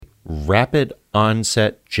rapid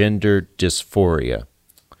onset gender dysphoria.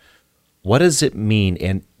 What does it mean,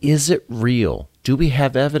 and is it real? Do we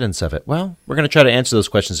have evidence of it? Well, we're going to try to answer those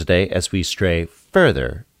questions today as we stray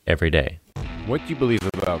further every day. What you believe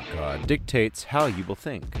about God dictates how you will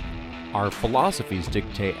think. Our philosophies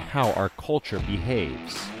dictate how our culture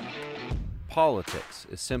behaves. Politics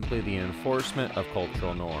is simply the enforcement of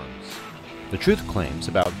cultural norms. The truth claims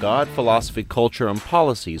about God, philosophy, culture, and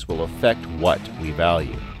policies will affect what we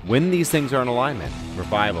value. When these things are in alignment,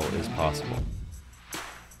 revival is possible.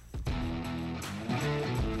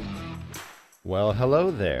 Well,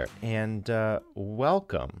 hello there, and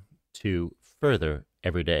welcome to Further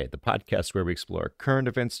Every Day, the podcast where we explore current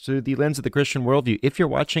events through the lens of the Christian worldview. If you're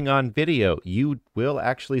watching on video, you will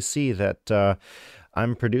actually see that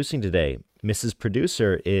I'm producing today. Mrs.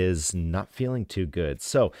 Producer is not feeling too good,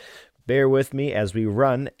 so bear with me as we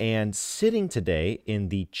run. And sitting today in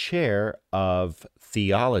the chair of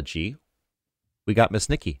theology, we got Miss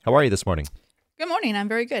Nikki. How are you this morning? Good morning. I'm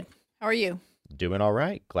very good. How are you? Doing all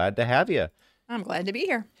right. Glad to have you. I'm glad to be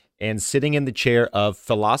here. And sitting in the chair of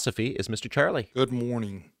philosophy is Mr. Charlie. Good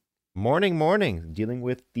morning. Morning. Dealing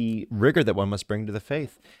with the rigor that one must bring to the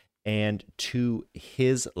faith. And to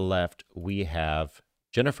his left, we have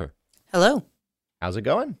Jennifer. Hello. How's it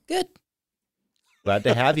going? Good. Glad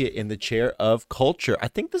to have you in the chair of culture. I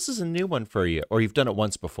think this is a new one for you, or you've done it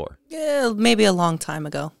once before. Yeah, maybe a long time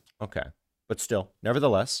ago. Okay. But still,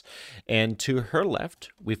 nevertheless. And to her left,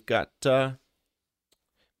 we've got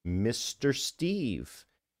Mr. Steve.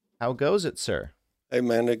 How goes it, sir? Hey,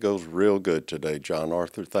 man, it goes real good today, John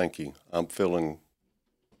Arthur. Thank you. I'm feeling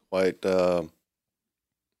quite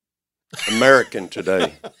American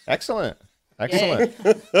today. Excellent.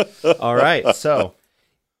 All right. So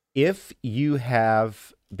if you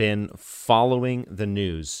have been following the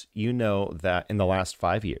news, you know that in the last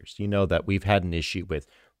 5 years, you know that we've had an issue with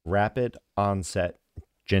rapid onset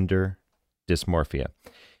gender dysmorphia.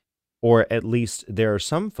 Or at least there are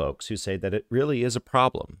some folks who say that it really is a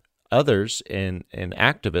problem. Others and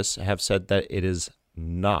activists have said that it is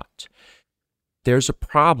not. There's a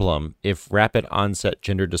problem if rapid onset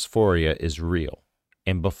gender dysphoria is real.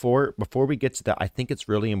 And before we get to that, I think it's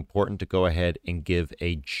really important to go ahead and give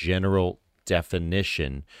a general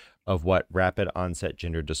definition of what rapid onset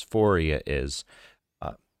gender dysphoria is.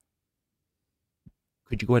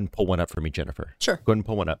 Could you go ahead and pull one up for me, Jennifer? Sure. Go ahead and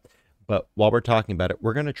pull one up. But while we're talking about it,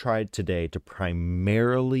 we're going to try today to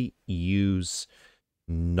primarily use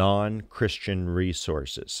non-Christian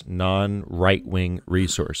resources, non-right-wing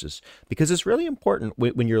resources, because it's really important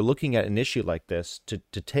when you're looking at an issue like this to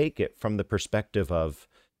take it from the perspective of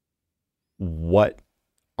what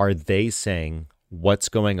are they saying, what's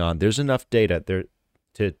going on. There's enough data there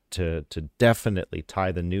to definitely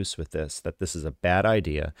tie the noose with this, that this is a bad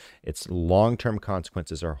idea. Its long-term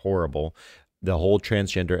consequences are horrible. The whole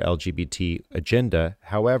transgender LGBT agenda.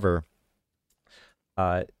 However,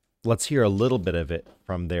 let's hear a little bit of it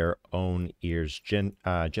from their own ears.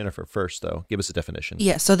 Jennifer, first, though, give us a definition.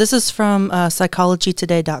 Yeah, so this is from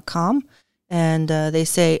psychologytoday.com, and they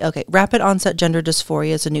say, okay, rapid onset gender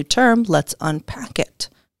dysphoria is a new term. Let's unpack it.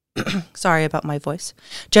 Sorry about my voice.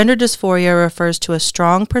 Gender dysphoria refers to a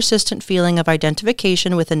strong, persistent feeling of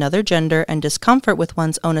identification with another gender and discomfort with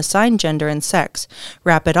one's own assigned gender and sex.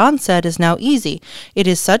 Rapid onset is now easy. It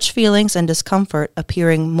is such feelings and discomfort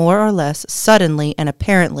appearing more or less suddenly and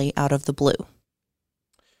apparently out of the blue.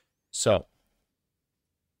 So,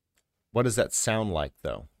 what does that sound like,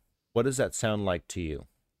 though? What does that sound like to you?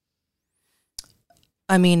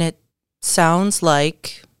 I mean, it sounds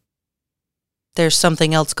like there's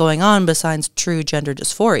something else going on besides true gender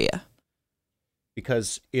dysphoria.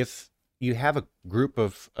 Because if you have a group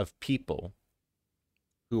of people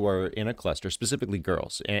who are in a cluster, specifically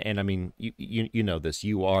girls, and I mean, you know this,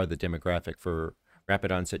 you are the demographic for rapid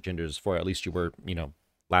onset gender dysphoria, at least you were,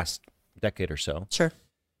 last decade or so. Sure.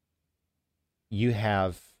 You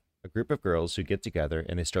have a group of girls who get together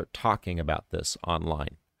and they start talking about this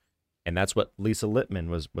online. And that's what Lisa Littman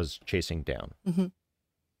was chasing down. Mm-hmm.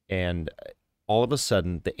 And all of a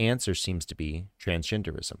sudden, the answer seems to be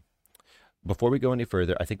transgenderism. Before we go any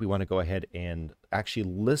further, I think we want to go ahead and actually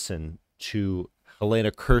listen to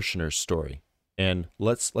Helena Kirshner's story. And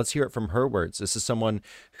let's hear it from her words. This is someone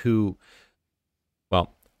who,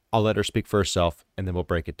 well, I'll let her speak for herself, and then we'll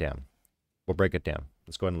break it down.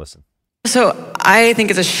 Let's go ahead and listen. So I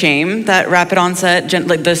think it's a shame that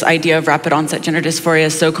this idea of rapid onset gender dysphoria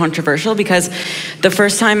is so controversial, because the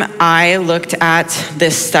first time I looked at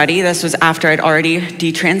this study, this was after I'd already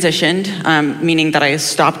detransitioned, meaning that I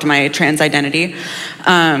stopped my trans identity.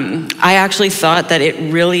 I actually thought that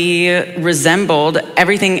it really resembled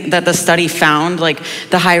everything that the study found, like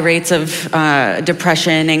the high rates of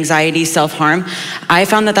depression, anxiety, self-harm. I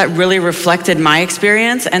found that that really reflected my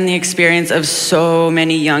experience and the experience of so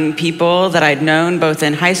many young people that I'd known both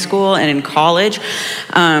in high school and in college.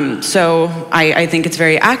 So I think it's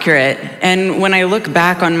very accurate. And when I look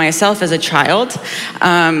back on myself as a child,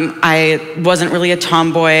 I wasn't really a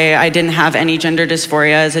tomboy. I didn't have any gender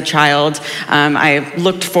dysphoria as a child. I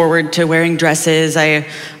looked forward to wearing dresses. I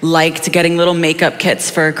liked getting little makeup kits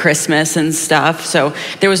for Christmas and stuff. So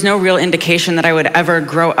there was no real indication that I would ever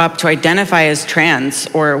grow up to identify as trans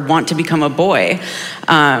or want to become a boy.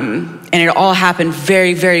 And it all happened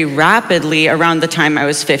very, very rapidly around the time I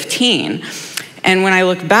was 15. And when I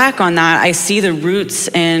look back on that, I see the roots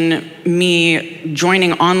in me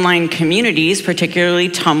joining online communities, particularly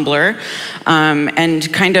Tumblr,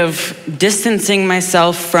 and kind of distancing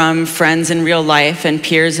myself from friends in real life and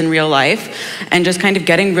peers in real life, and just kind of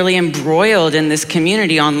getting really embroiled in this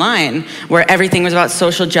community online where everything was about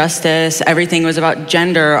social justice, everything was about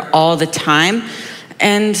gender all the time.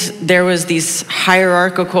 And there was these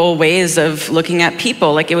hierarchical ways of looking at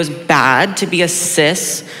people. Like, it was bad to be a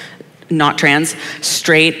cis, not trans,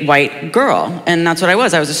 straight white girl. And that's what I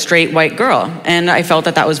was. I was a straight white girl. And I felt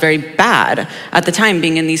that that was very bad at the time,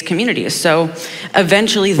 being in these communities. So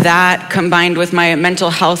eventually that, combined with my mental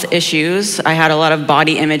health issues, I had a lot of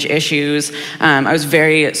body image issues. I was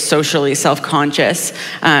very socially self-conscious.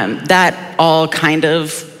 That all kind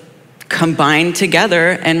of combined together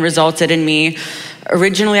and resulted in me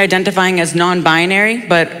originally identifying as non-binary,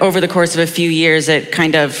 but over the course of a few years, it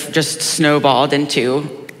kind of just snowballed into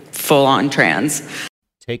full-on trans.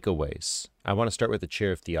 Takeaways. I want to start with the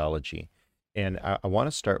chair of theology. And I want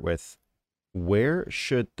to start with, where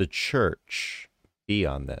should the church be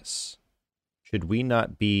on this? Should we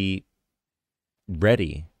not be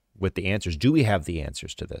ready with the answers? Do we have the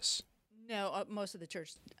answers to this? No, most of the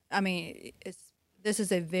church. I mean, this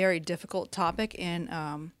is a very difficult topic,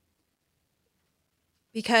 and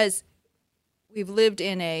because we've lived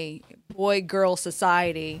in a boy-girl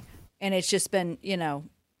society, and it's just been,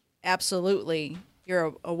 absolutely,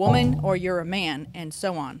 you're a woman or you're a man, and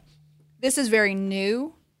so on. This is very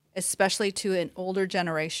new, especially to an older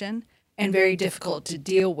generation, and very difficult to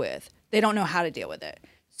deal with. They don't know how to deal with it.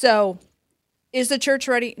 So is the church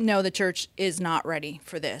ready? No, the church is not ready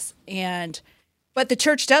for this. But the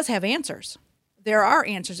church does have answers. There are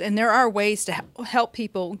answers, and there are ways to help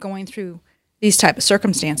people going through these type of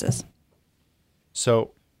circumstances.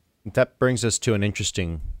 So that brings us to an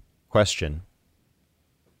interesting question.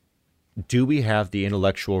 Do we have the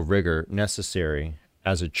intellectual rigor necessary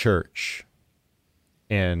as a church?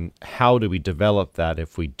 And how do we develop that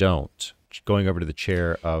if we don't? Going over to the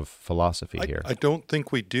chair of philosophy here. I don't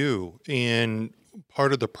think we do. And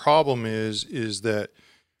part of the problem is that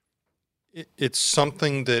it's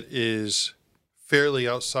something that is fairly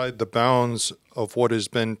outside the bounds of what has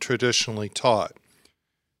been traditionally taught.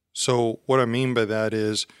 So what I mean by that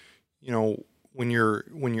is, when you're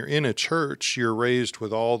in a church, you're raised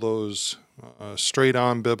with all those straight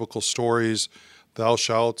on biblical stories, thou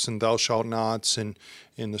shalt and thou shalt nots, and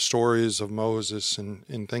the stories of Moses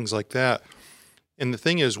and things like that. And the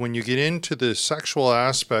thing is, when you get into the sexual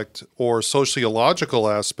aspect or sociological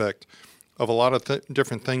aspect of a lot of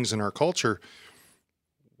different things in our culture,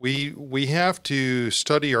 we have to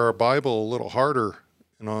study our Bible a little harder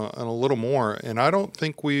and a little more. And I don't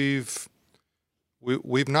think we've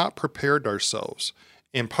not prepared ourselves.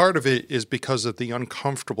 And part of it is because of the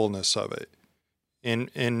uncomfortableness of it.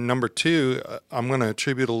 And number two, I'm going to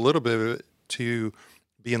attribute a little bit of it to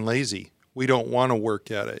being lazy. We don't want to work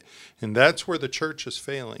at it. And that's where the church is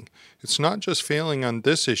failing. It's not just failing on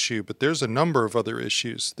this issue, but there's a number of other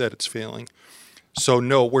issues that it's failing. So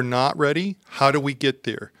no, we're not ready. How do we get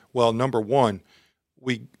there? Well, number one,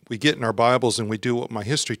 we get in our Bibles and we do what my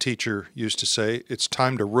history teacher used to say, it's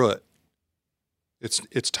time to root.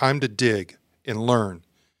 It's time to dig and learn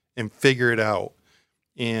and figure it out.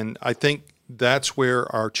 And I think that's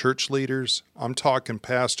where our church leaders, I'm talking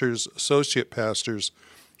pastors, associate pastors,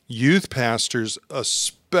 youth pastors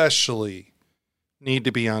especially, need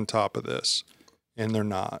to be on top of this, and they're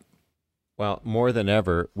not. Well, more than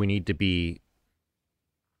ever, we need to be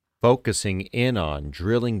focusing in on,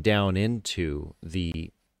 drilling down into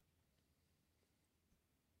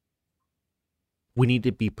we need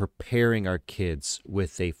to be preparing our kids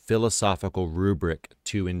with a philosophical rubric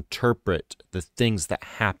to interpret the things that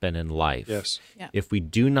happen in life. Yes. Yeah. If we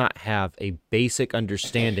do not have a basic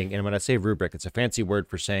understanding, and when I say rubric, it's a fancy word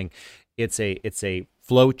for saying it's a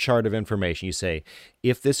flow chart of information. You say,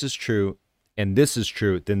 if this is true, and this is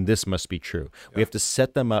true, then this must be true. We have to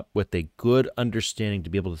set them up with a good understanding to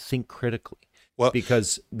be able to think critically. Well,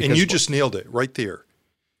 Because and you just nailed it right there.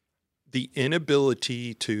 The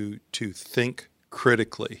inability to think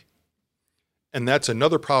critically. And that's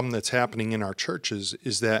another problem that's happening in our churches,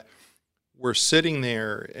 is that we're sitting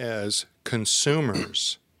there as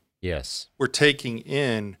consumers. yes. We're taking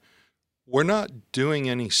in. We're not doing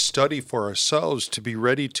any study for ourselves to be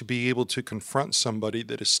ready to be able to confront somebody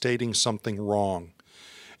that is stating something wrong.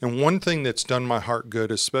 And one thing that's done my heart good,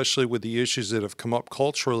 especially with the issues that have come up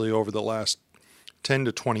culturally over the last 10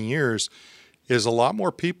 to 20 years, is a lot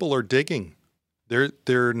more people are digging.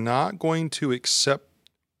 They're not going to accept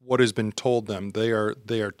what has been told them. They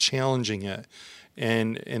are challenging it.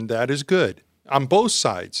 And that is good. On both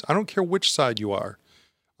sides. I don't care which side you are.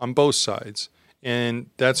 On both sides. And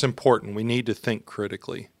that's important. We need to think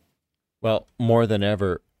critically. Well, more than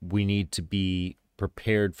ever, we need to be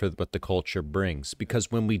prepared for what the culture brings,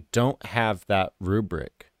 because when we don't have that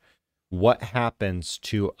rubric, what happens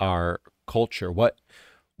to our culture? What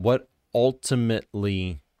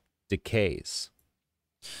ultimately decays?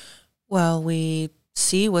 Well, we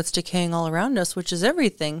see what's decaying all around us, which is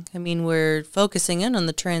everything. I mean, we're focusing in on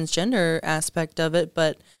the transgender aspect of it,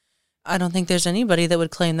 but I don't think there's anybody that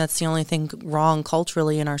would claim that's the only thing wrong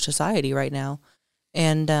culturally in our society right now.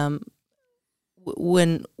 And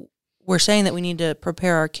when we're saying that we need to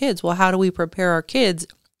prepare our kids, well, how do we prepare our kids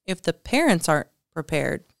if the parents aren't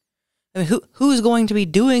prepared? I mean, who's going to be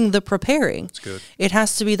doing the preparing? That's good. It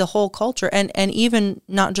has to be the whole culture, and even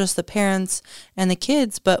not just the parents and the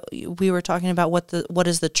kids, but we were talking about what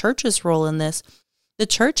is the church's role in this. The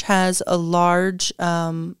church has a large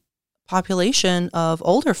population of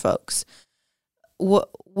older folks. What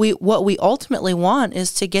we ultimately want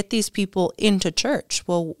is to get these people into church.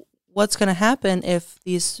 Well, what's going to happen if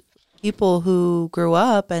these people who grew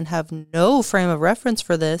up and have no frame of reference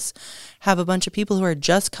for this have a bunch of people who are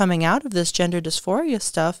just coming out of this gender dysphoria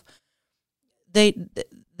stuff? They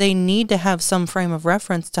need to have some frame of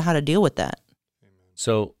reference to how to deal with that.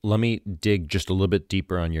 So let me dig just a little bit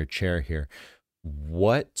deeper on your chair here.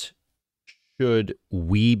 What should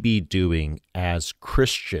we be doing as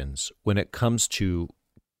Christians when it comes to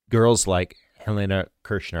girls like Helena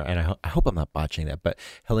Kirshner, and I hope I'm not botching that, but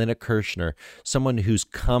Helena Kirshner, someone who's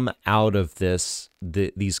come out of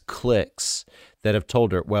these cliques that have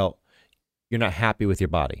told her, well, you're not happy with your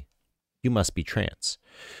body, you must be trans.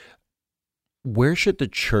 Where should the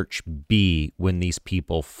church be when these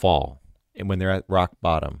people fall and when they're at rock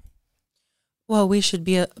bottom? Well, we should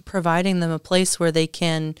be providing them a place where they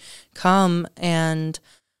can come and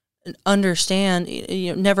understand,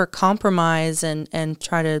 never compromise and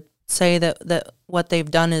try to say that what they've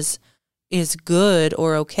done is good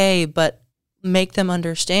or okay, but make them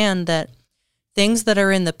understand that things that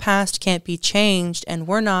are in the past can't be changed, and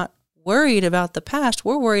we're not worried about the past.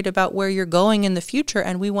 We're worried about where you're going in the future,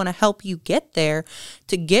 and we want to help you get there,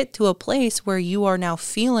 to get to a place where you are now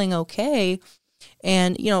feeling okay.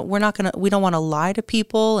 And, we don't want to lie to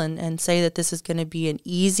people and say that this is going to be an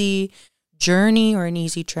easy journey or an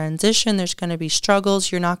easy transition. There's going to be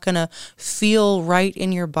struggles. You're not going to feel right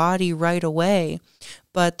in your body right away.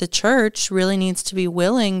 But the church really needs to be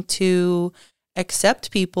willing to accept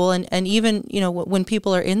people. And even, when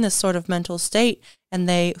people are in this sort of mental state and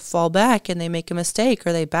they fall back and they make a mistake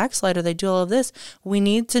or they backslide or they do all of this, we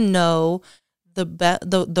need to know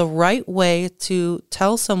the right way to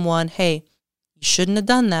tell someone, hey, you shouldn't have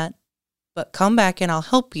done that, but come back and I'll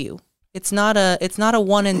help you. It's not a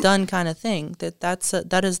one and done kind of thing.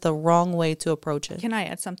 That is the wrong way to approach it. Can I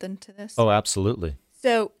add something to this? Oh, absolutely.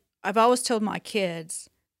 So I've always told my kids,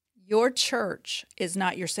 your church is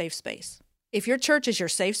not your safe space. If your church is your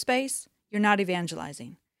safe space, you're not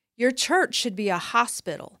evangelizing. Your church should be a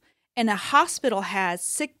hospital, and a hospital has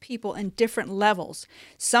sick people in different levels.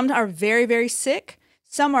 Some are very, very sick.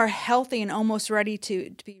 Some are healthy and almost ready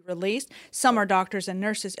to be released. Some are doctors and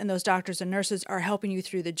nurses, and those doctors and nurses are helping you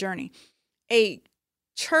through the journey. A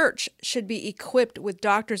church should be equipped with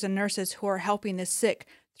doctors and nurses who are helping the sick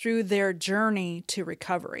through their journey to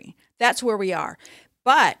recovery. That's where we are.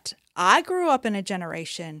 But I grew up in a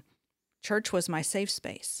generation, church was my safe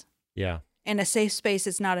space. Yeah. And a safe space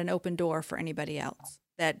is not an open door for anybody else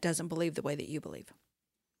that doesn't believe the way that you believe.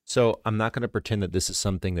 So I'm not going to pretend that this is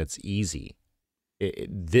something that's easy.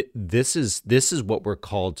 This is what we're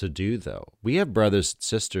called to do, though. We have brothers and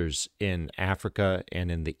sisters in Africa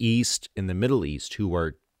and in the East, in the Middle East, who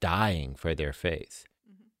are dying for their faith.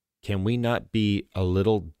 Mm-hmm. Can we not be a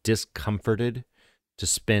little discomforted to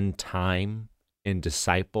spend time and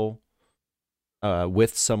disciple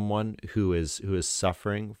with someone who is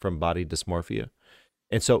suffering from body dysmorphia?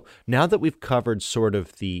 And so now that we've covered sort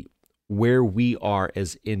of the where we are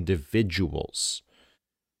as individuals,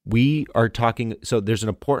 we are talking. So there's an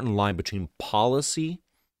important line between policy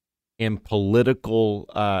and political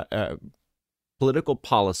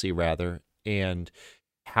policy rather, and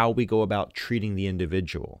how we go about treating the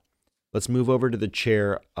individual. Let's move over to the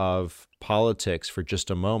chair of politics for just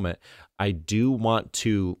a moment. I do want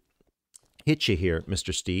to hit you here,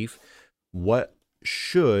 Mr. Steve. What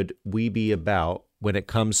should we be about when it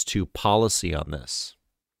comes to policy on this?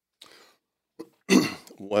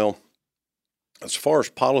 Well, as far as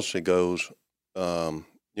policy goes,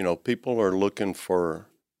 people are looking for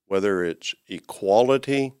whether it's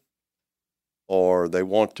equality or they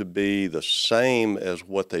want to be the same as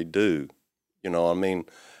what they do.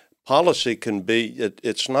 Policy can be,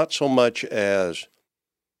 it's not so much as,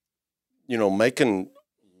 making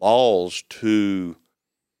laws to,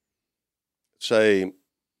 say,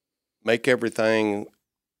 make everything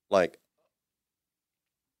like,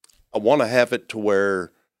 I want to have it to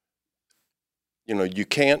where, you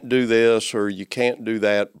can't do this or you can't do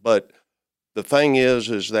that. But the thing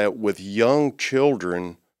is that with young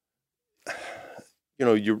children,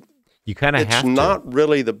 you kind of have to. It's not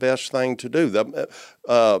really the best thing to do. The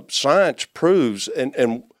science proves,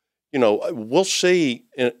 and we'll see.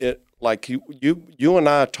 Like you and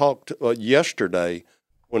I talked yesterday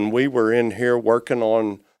when we were in here working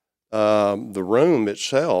on the room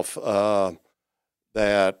itself,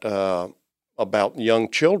 that about young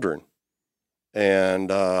children, and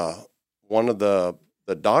one of the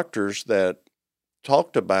doctors that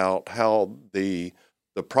talked about how the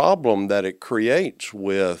problem that it creates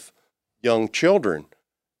with young children,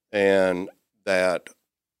 and that,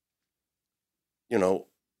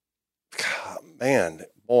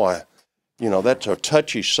 that's a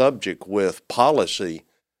touchy subject with policy,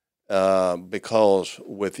 because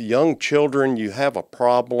with young children, you have a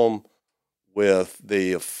problem with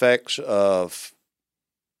the effects of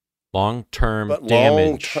long-term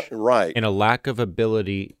damage, right, and a lack of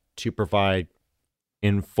ability to provide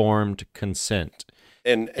informed consent.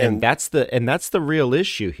 And that's the real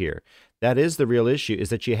issue here. That is the real issue, is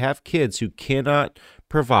that you have kids who cannot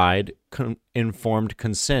provide informed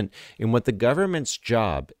consent. And what the government's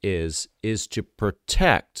job is to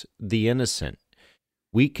protect the innocent.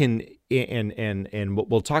 We can, and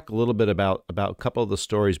we'll talk a little bit about a couple of the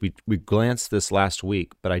stories. We glanced this last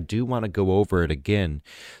week, but I do want to go over it again.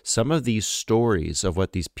 Some of these stories of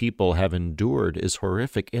what these people have endured is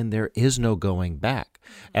horrific, and there is no going back.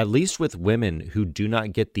 At least with women who do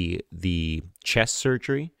not get the chest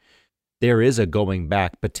surgery, there is a going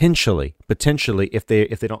back potentially if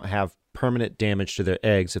they don't have permanent damage to their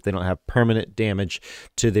eggs, if they don't have permanent damage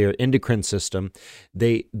to their endocrine system,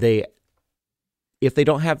 if they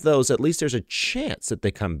don't have those, at least there's a chance that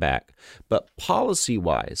they come back. But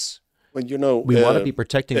policy-wise, we want to be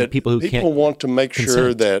protecting the people who can't. People want to make consent.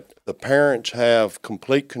 sure that the parents have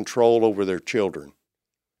complete control over their children,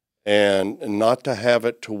 and not to have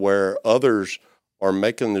it to where others are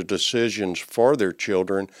making the decisions for their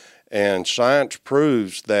children. And science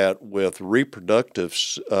proves that with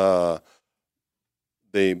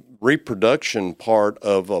the reproduction part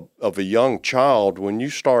of a young child, when you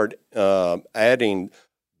start adding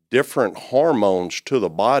different hormones to the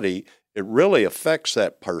body, it really affects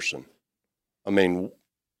that person. I mean,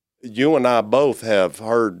 you and I both have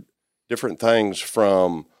heard different things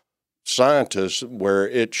from scientists where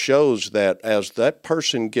it shows that as that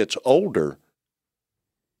person gets older,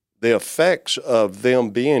 the effects of them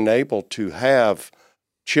being able to have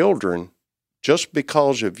children, just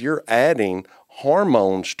because of you're adding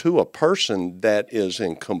hormones to a person that is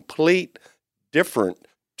in complete different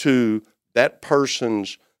to that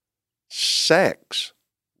person's sex.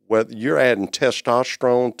 Whether you're adding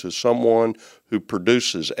testosterone to someone who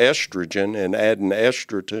produces estrogen and adding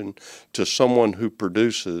estrogen to someone who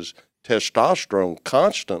produces testosterone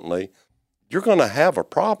constantly, you're going to have a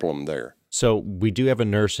problem there. So we do have a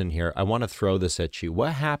nurse in here. I want to throw this at you.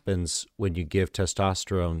 What happens when you give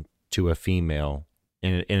testosterone to a female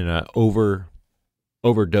in an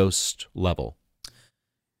overdosed level?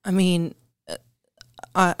 I mean,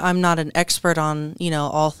 I'm not an expert on,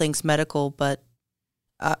 all things medical, but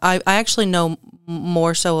I actually know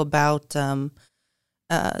more so about the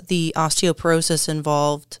osteoporosis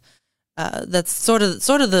involved. That's sort of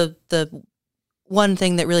the one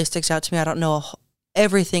thing that really sticks out to me. I don't know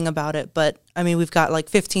everything about it, but I mean, we've got like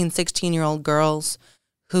 15, 16-year-old girls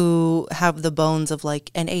who have the bones of like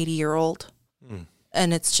an 80-year-old.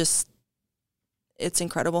 And it's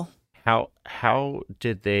incredible. How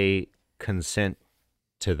did they consent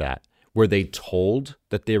to that? Were they told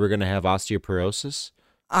that they were going to have osteoporosis?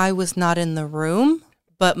 I was not in the room.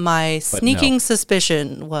 But my But sneaking no.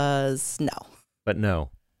 suspicion was no. But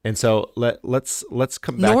no. And so let's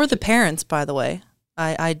come back. Nor the parents, by the way.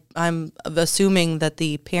 I'm assuming that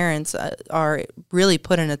the parents are really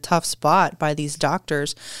put in a tough spot by these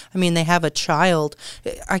doctors. I mean, they have a child.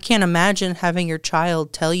 I can't imagine having your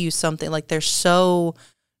child tell you something like they're so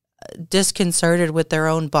disconcerted with their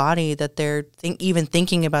own body that they're even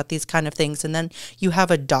thinking about these kind of things. And then you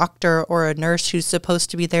have a doctor or a nurse who's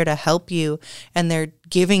supposed to be there to help you, and they're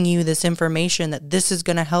giving you this information that this is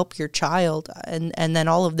going to help your child. And then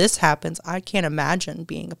all of this happens. I can't imagine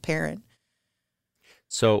being a parent.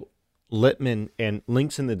 So Littman, and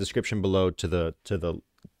links in the description below to the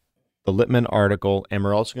Littman article, and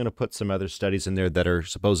we're also going to put some other studies in there that are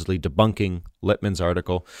supposedly debunking Littman's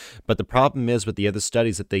article. But the problem is with the other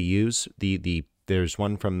studies that they use, there's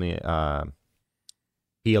one from the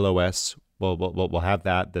PLOS. We'll have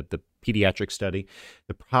that, the pediatric study.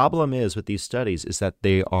 The problem is with these studies is that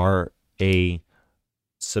they are a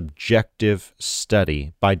subjective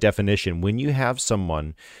study by definition. When you have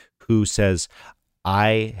someone who says,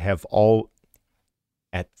 I have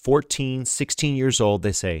at 14, 16 years old,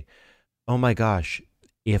 they say, oh my gosh,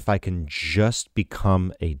 if I can just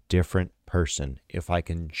become a different person, if I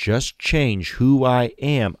can just change who I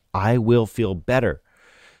am, I will feel better.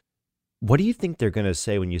 What do you think they're going to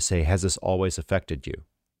say when you say, has this always affected you?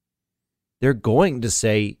 They're going to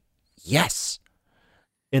say, yes.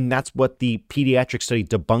 And that's what the pediatric study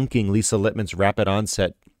debunking Lisa Littman's rapid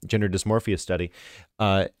onset gender dysmorphia study,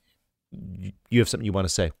 you have something you want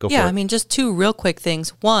to say? Go for it. Yeah, I mean, just two real quick things.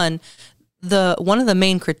 One of the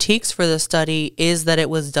main critiques for the study is that it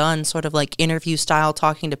was done sort of like interview style,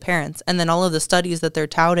 talking to parents. And then all of the studies that they're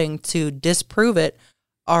touting to disprove it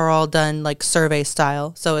are all done like survey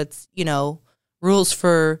style. So it's, rules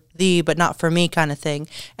for thee, but not for me kind of thing.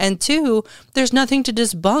 And two, there's nothing to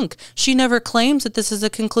debunk. She never claims that this is a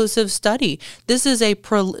conclusive study. This is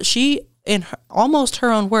in almost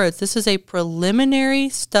her own words, this is a preliminary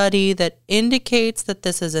study that indicates that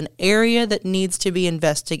this is an area that needs to be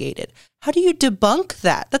investigated. How do you debunk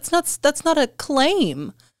that? That's not a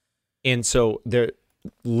claim. And so there,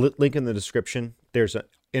 link in the description, there's an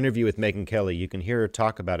interview with Megyn Kelly. You can hear her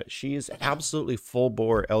talk about it. She is absolutely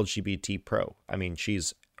full-bore LGBT pro. I mean,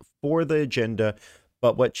 she's for the agenda,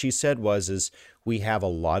 but what she said is we have a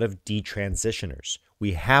lot of detransitioners.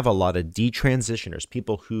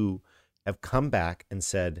 People who have come back and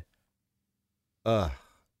said, I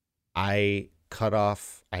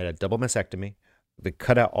had a double mastectomy. They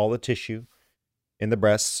cut out all the tissue in the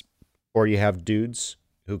breasts. Or you have dudes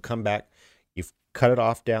who come back, you've cut it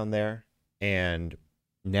off down there, and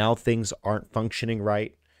now things aren't functioning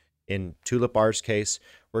right. In Tulip R's case,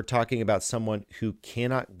 we're talking about someone who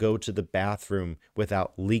cannot go to the bathroom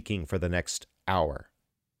without leaking for the next hour.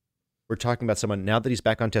 We're talking about someone, now that he's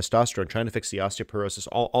back on testosterone, trying to fix the osteoporosis,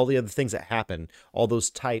 all the other things that happen, all those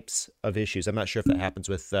types of issues. I'm not sure if that happens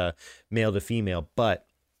with male to female, but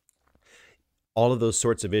all of those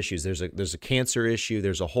sorts of issues. There's a cancer issue.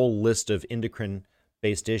 There's a whole list of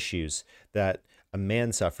endocrine-based issues that a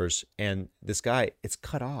man suffers, and this guy, it's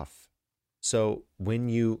cut off. So when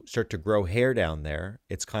you start to grow hair down there,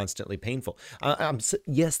 it's constantly painful.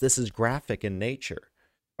 Yes, this is graphic in nature.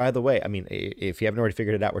 By the way, I mean, if you haven't already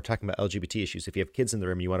figured it out, we're talking about LGBT issues. If you have kids in the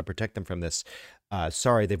room, you want to protect them from this.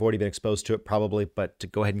 Sorry, they've already been exposed to it probably, but to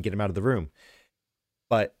go ahead and get them out of the room.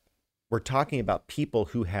 But we're talking about people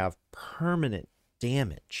who have permanent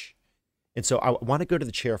damage. And so I want to go to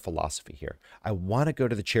the chair of philosophy here. And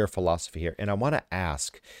I want to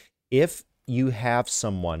ask, if you have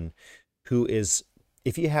someone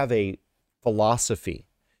if you have a philosophy,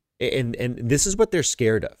 and this is what they're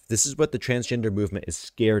scared of. This is what the transgender movement is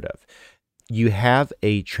scared of. You have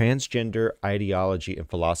a transgender ideology and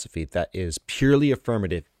philosophy that is purely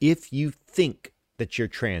affirmative. If you think that you're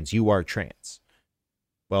trans, you are trans.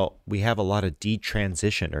 Well, we have a lot of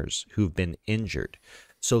detransitioners who've been injured.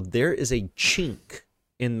 So there is a chink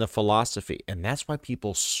in the philosophy, and that's why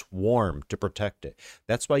people swarm to protect it.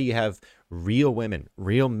 That's why you have real women,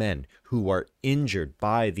 real men who are injured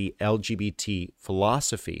by the LGBT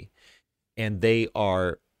philosophy, and they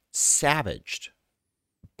are savaged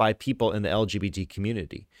by people in the LGBT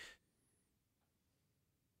community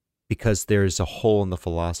because there is a hole in the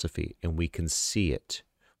philosophy, and we can see it.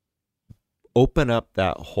 Open up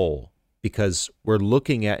that hole, because we're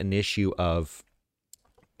looking at an issue of,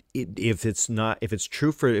 if it's not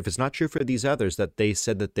true for these others, that they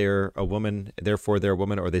said that they're a woman, therefore they're a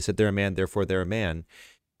woman, or they said they're a man, therefore they're a man,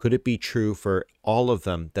 could it be true for all of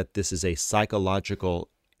them that this is a psychological,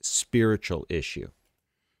 spiritual issue?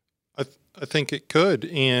 I think it could.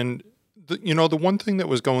 And the one thing that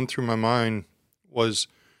was going through my mind was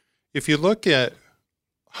if you look at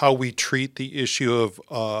how we treat the issue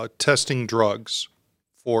of testing drugs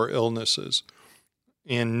for illnesses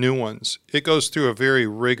and new ones, it goes through a very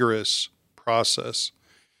rigorous process.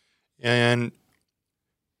 And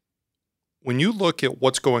when you look at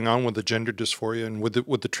what's going on with the gender dysphoria and with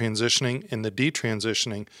the transitioning and the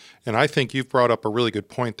detransitioning, and I think you've brought up a really good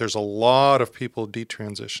point, there's a lot of people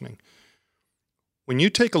detransitioning. When you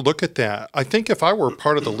take a look at that, I think if I were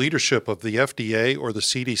part of the leadership of the FDA or the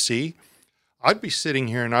CDC, I'd be sitting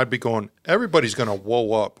here and I'd be going, everybody's going to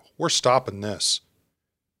whoa up. We're stopping this.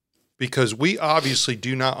 Because we obviously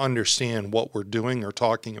do not understand what we're doing or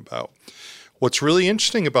talking about. What's really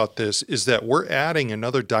interesting about this is that we're adding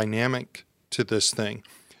another dynamic to this thing.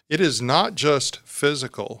 It is not just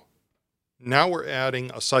physical. Now we're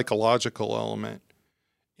adding a psychological element.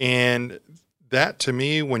 And that, to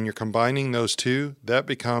me, when you're combining those two, that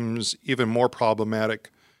becomes even more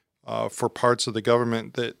problematic for parts of the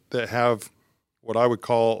government that have what I would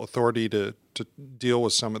call authority to deal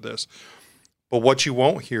with some of this. But what you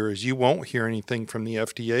won't hear is you won't hear anything from the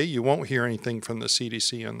FDA. You won't hear anything from the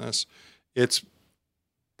CDC on this. It's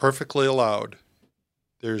perfectly allowed.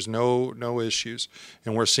 There's no issues.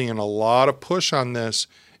 And we're seeing a lot of push on this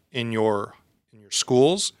in your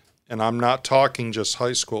schools. And I'm not talking just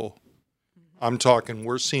high school. I'm talking,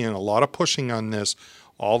 we're seeing a lot of pushing on this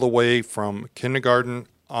all the way from kindergarten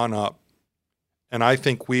on up. And I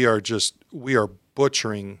think we are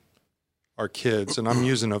butchering our kids. And I'm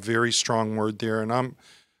using a very strong word there. And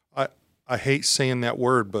I hate saying that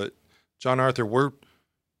word, but John Arthur, we're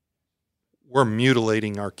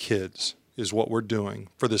mutilating our kids is what we're doing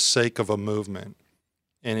for the sake of a movement.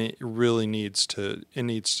 And it really needs to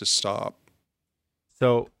stop.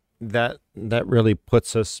 So that really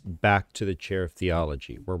puts us back to the chair of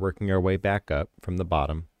theology. We're working our way back up from the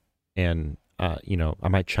bottom. And, I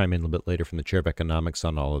might chime in a little bit later from the chair of economics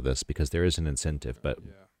on all of this because there is an incentive, but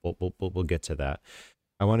we'll get to that.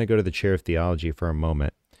 I want to go to the chair of theology for a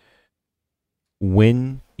moment.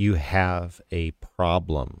 When you have a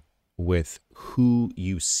problem with who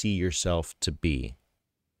you see yourself to be,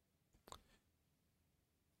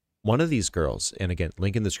 one of these girls, and again,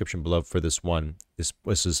 link in the description below for this one,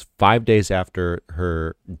 this is 5 days after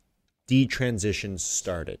her detransition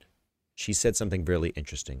started. She said something really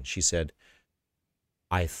interesting. She said,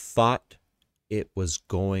 I thought it was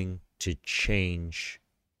going to change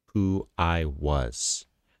who I was.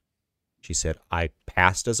 She said, I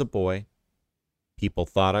passed as a boy. People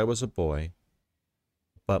thought I was a boy.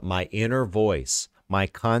 But my inner voice, my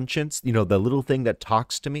conscience, the little thing that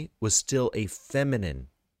talks to me was still a feminine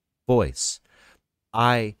voice.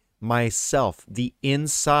 I, myself, the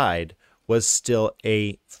inside was still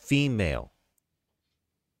a female.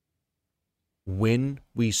 When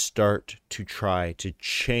we start to try to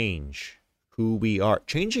change who we are,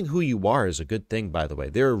 changing who you are is a good thing, by the way.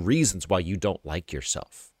 There are reasons why you don't like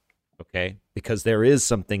yourself, okay? Because there is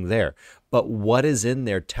something there. But what is in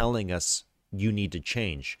there telling us you need to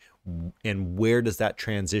change? And where does that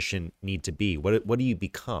transition need to be? What do you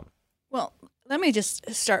become? Well, let me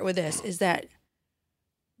just start with this, is that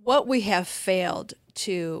what we have failed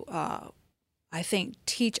to, I think,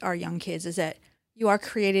 teach our young kids is that you are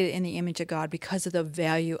created in the image of God because of the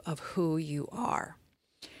value of who you are.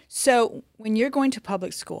 So when you're going to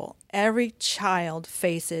public school, every child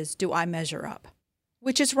faces, do I measure up?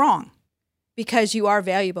 Which is wrong, because you are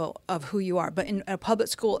valuable of who you are. But in a public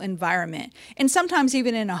school environment, and sometimes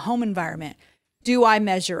even in a home environment, do I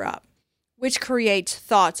measure up? Which creates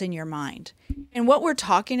thoughts in your mind. And what we're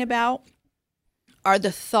talking about are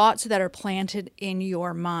the thoughts that are planted in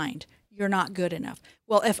your mind. You're not good enough.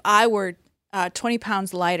 Well, if I were 20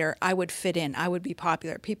 pounds lighter, I would fit in. I would be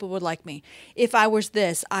popular. People would like me. If I was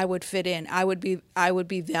this, I would fit in. I would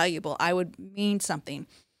be valuable. I would mean something.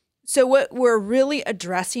 So what we're really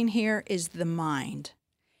addressing here is the mind.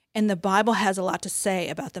 And the Bible has a lot to say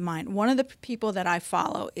about the mind. One of the people that I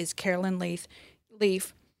follow is Carolyn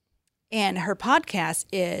Leaf, and her podcast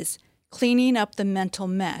is Cleaning Up the Mental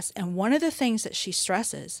Mess. And one of the things that she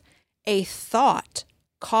stresses, a thought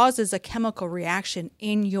causes a chemical reaction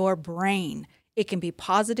in your brain. It can be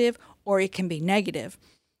positive or it can be negative.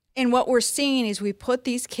 And what we're seeing is we put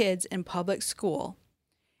these kids in public school,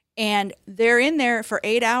 and they're in there for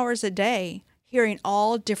 8 hours a day hearing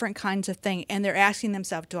all different kinds of things, and they're asking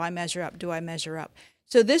themselves, do I measure up? Do I measure up?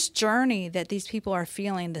 So this journey that these people are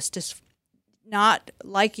feeling, this just not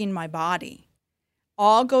liking my body,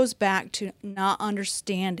 all goes back to not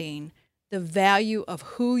understanding the value of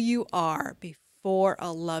who you are before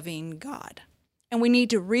a loving God. And we need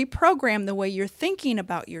to reprogram the way you're thinking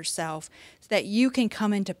about yourself so that you can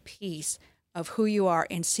come into peace of who you are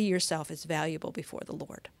and see yourself as valuable before the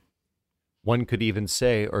Lord. One could even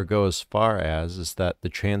say, or go as far as, is that the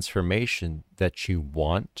transformation that you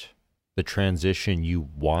want, the transition you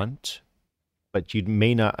want, but you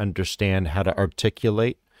may not understand how to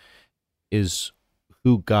articulate, is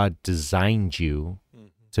who God designed you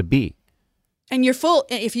to be. And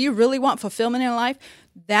if you really want fulfillment in life,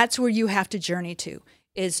 that's where you have to journey to,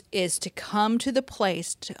 is to come to the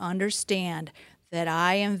place to understand that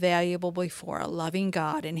I am valuable before a loving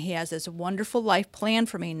God, and He has this wonderful life plan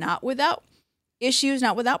for me, not without issues,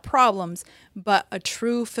 not without problems, but a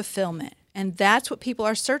true fulfillment. And that's what people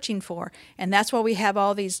are searching for. And that's why we have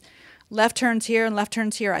all these left turns here and left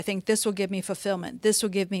turns here. I think this will give me fulfillment. This will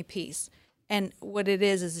give me peace. And what it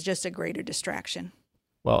is just a greater distraction.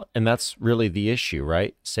 Well, and that's really the issue,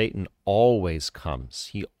 right? Satan always comes.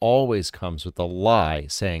 He always comes with a lie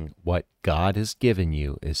saying, what God has given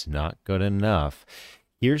you is not good enough.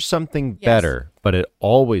 Here's something better, but it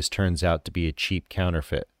always turns out to be a cheap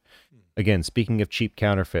counterfeit. Again, speaking of cheap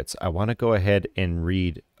counterfeits, I want to go ahead and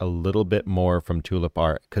read a little bit more from Tulip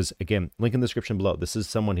Art, because again, link in the description below. This is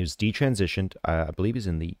someone who's detransitioned. I believe he's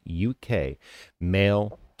in the UK,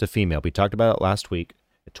 male to female. We talked about it last week.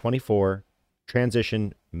 At 24,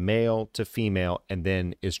 transition male to female, and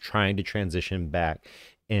then is trying to transition back.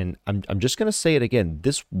 And I'm just going to say it again.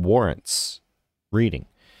 This warrants reading.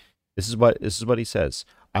 This is what he says.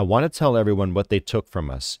 I want to tell everyone what they took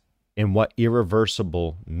from us, and what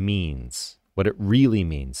irreversible means, what it really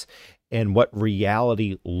means, and what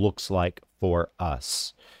reality looks like for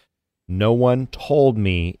us. No one told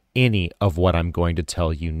me any of what I'm going to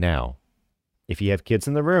tell you now. If you have kids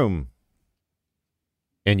in the room,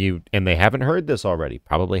 and they haven't heard this already,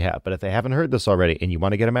 probably have, but if they haven't heard this already and you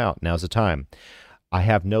want to get them out, now's the time. I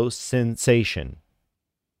have no sensation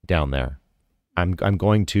down there. I'm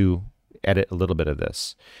going to edit a little bit of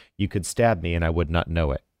this. You could stab me and I would not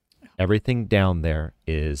know it. Everything down there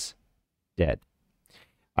is dead.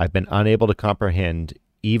 I've been unable to comprehend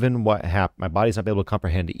even what happened. My body's not able to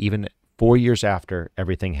comprehend even 4 years after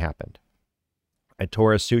everything happened. I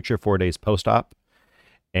tore a suture 4 days post-op,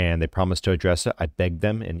 and they promised to address it. I begged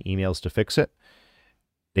them in emails to fix it.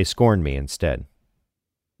 They scorned me instead.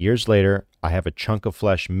 Years later, I have a chunk of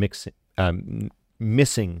flesh missing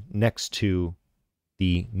next to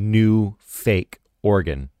the new fake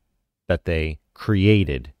organ that they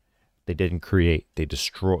created. They didn't create, they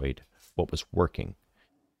destroyed what was working.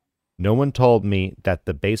 No one told me that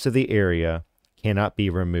the base of the area cannot be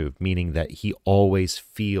removed, meaning that he always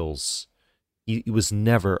feels he was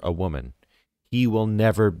never a woman. He will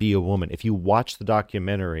never be a woman. If you watch the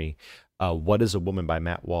documentary, What is a Woman by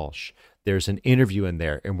Matt Walsh, there's an interview in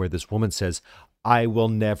there and where this woman says, I will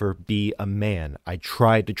never be a man. I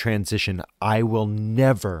tried to transition. I will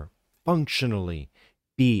never functionally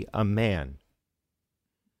be a man.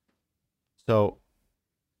 So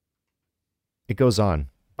it goes on,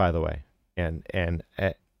 by the way, and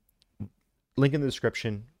link in the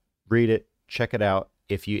description. Read it, check it out.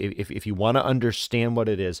 If you want to understand what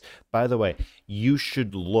it is, by the way, you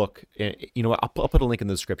should look. You know what? I'll put a link in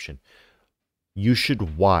the description. You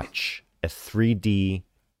should watch a 3D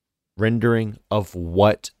rendering of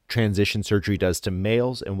what transition surgery does to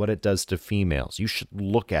males and what it does to females. You should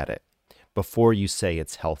look at it before you say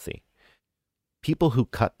it's healthy. People who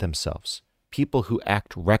cut themselves, people who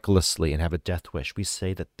act recklessly and have a death wish, we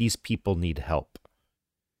say that these people need help.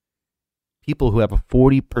 People who have a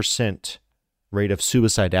 40% rate of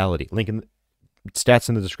suicidality, link in stats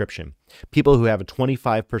in the description. People who have a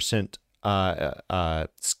 25%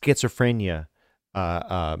 schizophrenia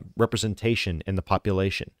representation in the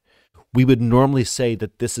population. We would normally say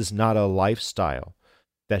that this is not a lifestyle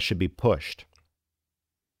that should be pushed.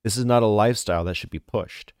 This is not a lifestyle that should be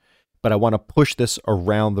pushed. But I want to push this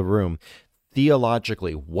around the room.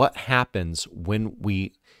 Theologically, what happens when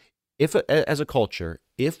as a culture,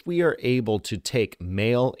 if we are able to take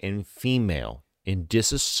male and female and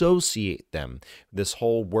disassociate them, this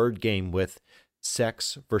whole word game with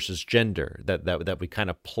sex versus gender that we kind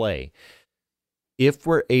of play, if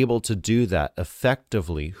we're able to do that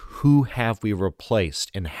effectively, who have we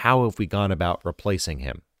replaced and how have we gone about replacing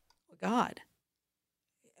him? God.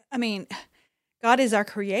 I mean, God is our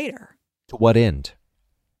creator. To what end?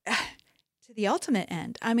 To the ultimate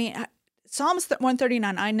end. I mean, Psalms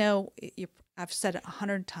 139, I know I've said it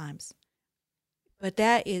 100 times, but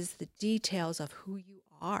that is the details of who you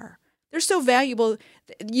are. They're so valuable.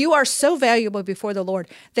 You are so valuable before the Lord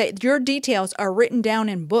that your details are written down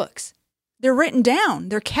in books. They're written down.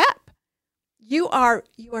 They're kept. You are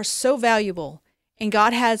so valuable, and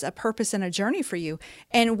God has a purpose and a journey for you.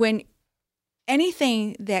 And when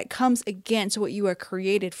anything that comes against what you are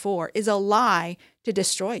created for is a lie to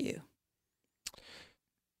destroy you.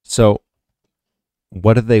 So,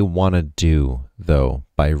 what do they want to do, though,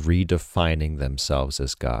 by redefining themselves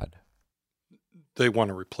as God? They want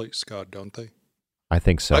to replace God, don't they? I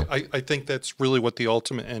think so. I think that's really what the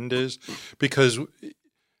ultimate end is, because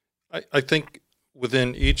I think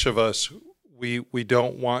within each of us, we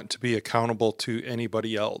don't want to be accountable to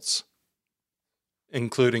anybody else,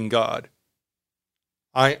 including God.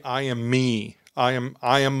 I am me. I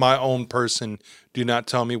am my own person. Do not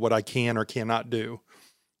tell me what I can or cannot do.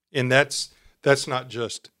 And that's not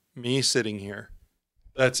just me sitting here.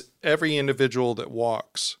 That's every individual that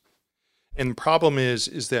walks. And the problem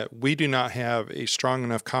is that we do not have a strong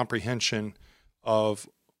enough comprehension of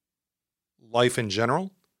life in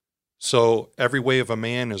general. So every way of a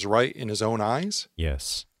man is right in his own eyes.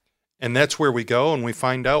 Yes. And that's where we go. And we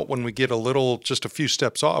find out when we get just a few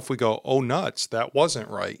steps off, we go, oh, nuts, that wasn't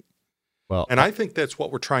right. Well, And I think that's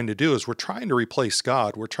what we're trying to do is we're trying to replace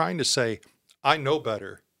God. We're trying to say, I know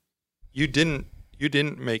better. You didn't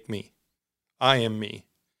make me. I am me.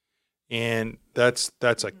 And that's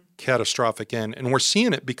a catastrophic end. And we're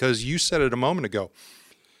seeing it because you said it a moment ago.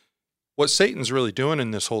 What Satan's really doing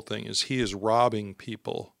in this whole thing is he is robbing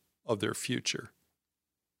people of their future.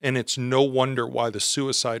 And it's no wonder why the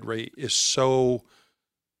suicide rate is so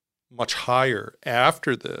much higher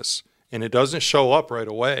after this. And it doesn't show up right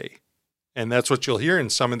away. And that's what you'll hear in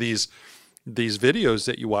some of these videos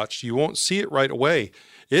that you watch. You won't see it right away.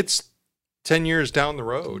 It's 10 years down the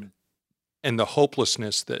road. And the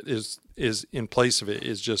hopelessness that is in place of it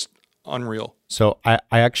is just unreal. So I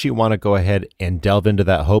actually want to go ahead and delve into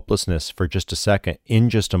that hopelessness for just a second, in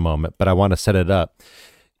just a moment, but I want to set it up.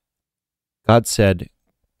 God said,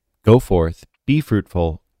 go forth, be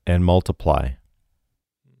fruitful, and multiply.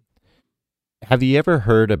 Have you ever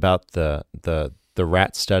heard about the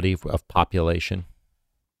rat study of population?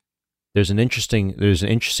 There's an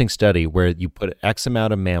interesting study where you put X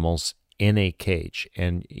amount of mammals in a cage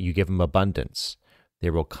and you give them abundance.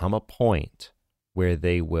 There will come a point where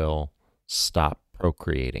they will stop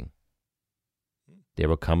procreating. There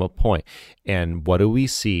will come a point. And what do we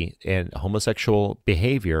see in homosexual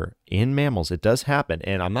behavior in mammals? It does happen.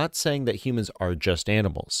 And I'm not saying that humans are just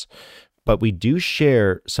animals, but we do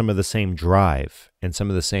share some of the same drive and some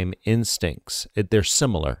of the same instincts. They're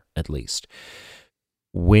similar, at least.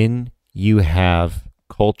 When you have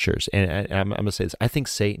cultures, and I'm going to say this, I think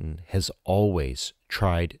Satan has always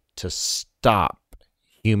tried to stop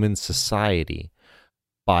human society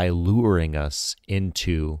by luring us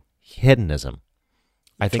into hedonism.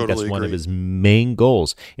 I think Totally that's one of agree. his main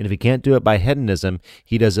goals. And if he can't do it by hedonism,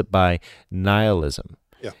 he does it by nihilism.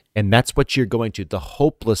 Yeah. And that's what you're going to, the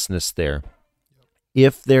hopelessness there.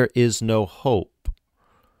 If there is no hope,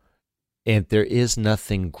 and there is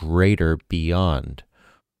nothing greater beyond,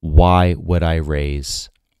 why would I raise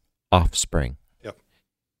offspring? Yep.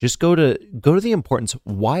 Just go to the importance.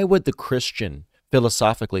 Why would the Christian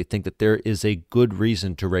philosophically think that there is a good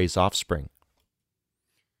reason to raise offspring?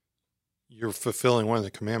 You're fulfilling one of the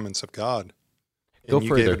commandments of God. Go And you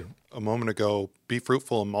further. gave it a moment ago, be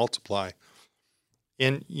fruitful and multiply.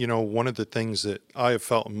 And, one of the things that I have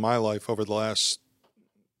felt in my life over the last,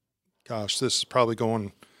 this is probably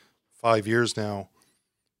going 5 years now.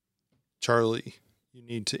 Charlie, you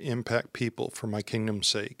need to impact people for my kingdom's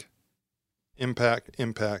sake. Impact,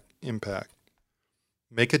 impact, impact.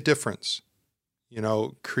 Make a difference.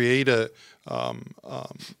 Create a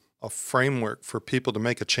framework for people to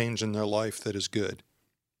make a change in their life that is good,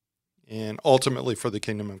 and ultimately for the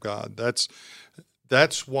kingdom of God.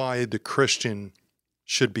 That's why the Christian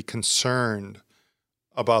should be concerned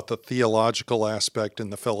about the theological aspect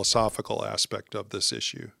and the philosophical aspect of this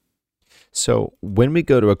issue. So when we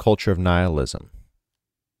go to a culture of nihilism,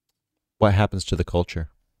 what happens to the culture?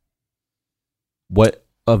 What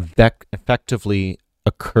effectively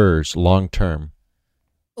occurs long term?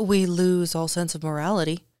 We lose all sense of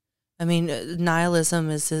morality. I mean, nihilism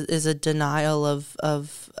is a denial of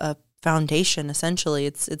a foundation. Essentially,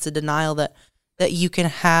 it's a denial that you can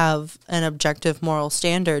have an objective moral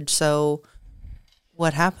standard. So,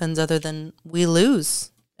 what happens other than we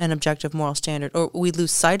lose an objective moral standard, or we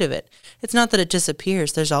lose sight of it? It's not that it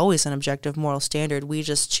disappears. There's always an objective moral standard. We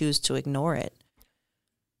just choose to ignore it.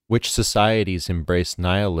 Which societies embrace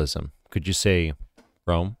nihilism? Could you say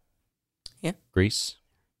Rome? Yeah. Greece?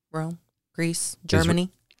 Rome, Greece,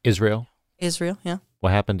 Germany, Israel? Israel, yeah.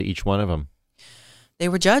 What happened to each one of them? They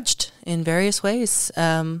were judged in various ways.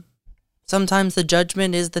 Sometimes the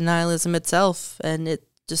judgment is the nihilism itself, and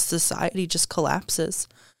society just collapses.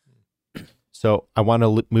 So I want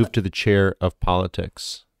to move to the chair of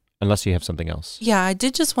politics. unless you have something else. Yeah, I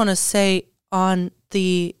did just want to say on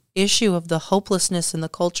the issue of the hopelessness in the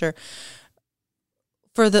culture,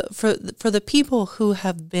 for the people who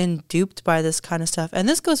have been duped by this kind of stuff, and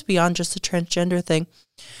this goes beyond just the transgender thing,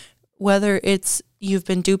 whether it's you've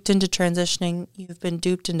been duped into transitioning, you've been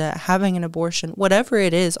duped into having an abortion, whatever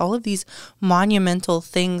it is, all of these monumental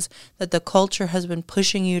things that the culture has been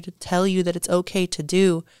pushing you to tell you that it's okay to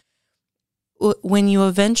do, when you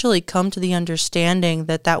eventually come to the understanding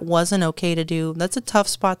that that wasn't okay to do, that's a tough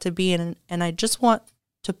spot to be in. And I just want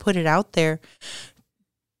to put it out there.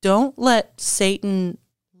 Don't let Satan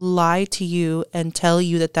lie to you and tell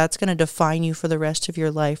you that that's going to define you for the rest of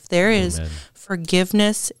your life. There is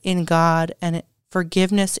forgiveness in God and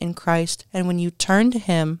forgiveness in Christ. And when you turn to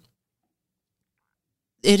him,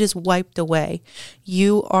 it is wiped away.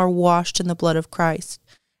 You are washed in the blood of Christ.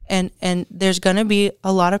 And there's going to be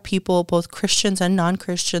a lot of people, both Christians and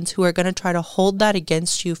non-Christians, who are going to try to hold that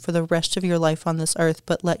against you for the rest of your life on this earth.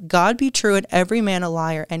 But let God be true and every man a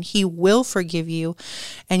liar, and he will forgive you,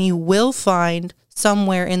 and you will find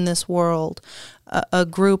somewhere in this world a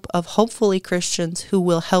group of hopefully Christians who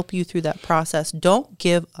will help you through that process. Don't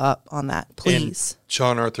give up on that, please. And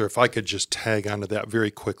John Arthur, if I could just tag onto that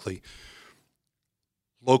very quickly.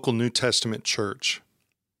 Local New Testament church.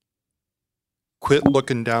 Quit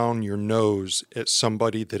looking down your nose at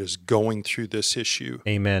somebody that is going through this issue.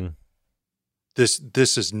 Amen.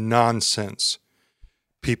 This is nonsense.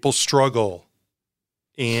 People struggle.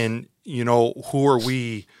 And, who are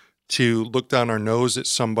we to look down our nose at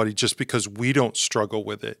somebody just because we don't struggle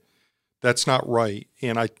with it? That's not right.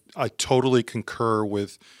 And I totally concur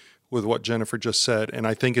with what Jennifer just said. And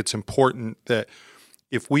I think it's important that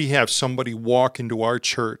if we have somebody walk into our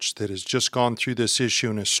church that has just gone through this issue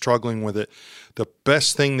and is struggling with it, the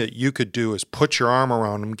best thing that you could do is put your arm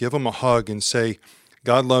around them, give them a hug, and say,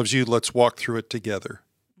 God loves you, let's walk through it together.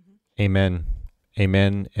 Amen.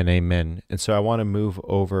 Amen and amen. And so I want to move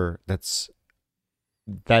over.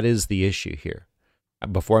 That is the issue here.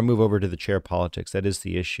 Before I move over to the chair politics, that is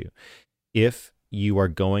the issue. If you are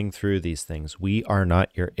going through these things, we are not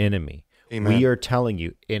your enemy. Amen. We are telling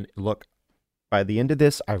you, and look, by the end of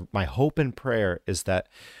this, my hope and prayer is that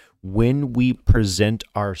when we present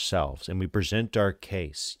ourselves and we present our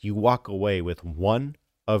case, you walk away with one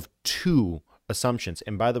of two assumptions.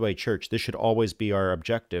 And by the way, church, this should always be our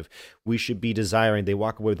objective. We should be desiring they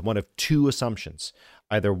walk away with one of two assumptions.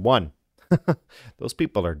 Either one, those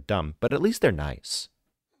people are dumb, but at least they're nice.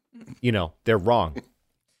 They're wrong,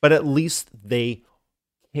 but at least they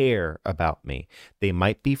care about me. They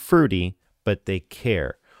might be fruity, but they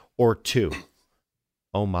care. Or two,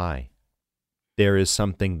 oh my, there is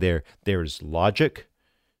something there. There's logic,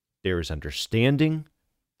 there's understanding,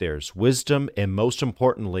 there's wisdom, and most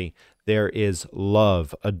importantly, there is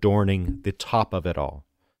love adorning the top of it all.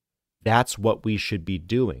 That's what we should be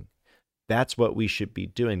doing. That's what we should be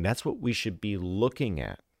doing. That's what we should be looking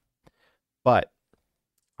at. But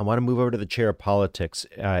I want to move over to the chair of politics.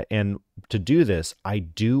 And to do this, I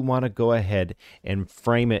do want to go ahead and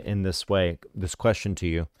frame it in this way, this question to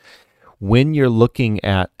you. When you're looking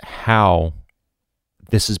at how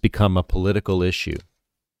this has become a political issue,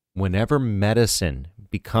 whenever medicine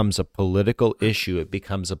becomes a political issue, it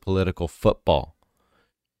becomes a political football.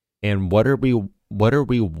 And what are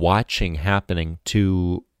we watching happening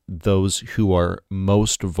to those who are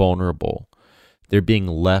most vulnerable? They're being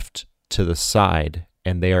left to the side,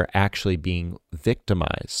 and they are actually being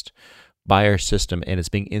victimized by our system, and it's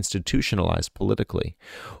being institutionalized politically.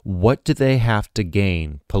 What do they have to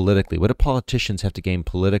gain politically? What do politicians have to gain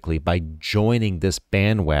politically by joining this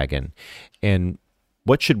bandwagon? And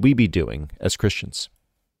what should we be doing as Christians?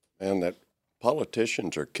 And that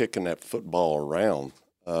politicians are kicking that football around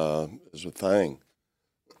is a thing.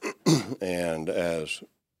 And as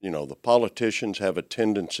the politicians have a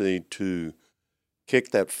tendency to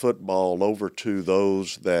kick that football over to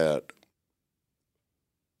those that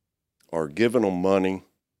are giving them money,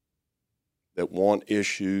 that want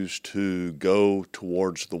issues to go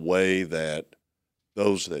towards the way that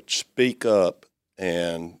those that speak up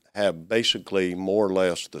and have basically more or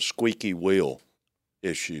less the squeaky wheel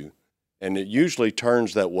issue. And it usually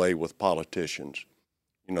turns that way with politicians.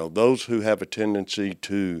 Those who have a tendency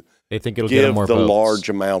to they think it'll give get them more the votes. large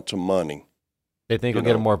amounts of money. They think it'll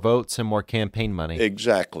get them more votes and more campaign money.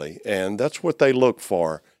 Exactly. And that's what they look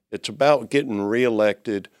for. It's about getting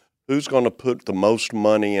reelected. Who's going to put the most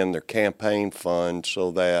money in their campaign fund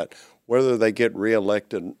so that whether they get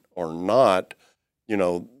reelected or not,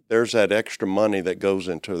 there's that extra money that goes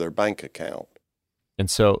into their bank account. And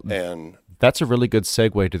so that's a really good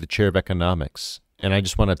segue to the chair of economics. and I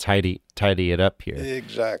just want to tidy it up here.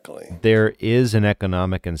 Exactly. There is an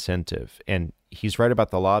economic incentive, and he's right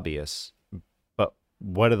about the lobbyists. But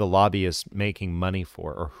what are the lobbyists making money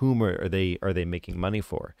for, or whom are they making money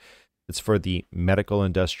for? It's for the medical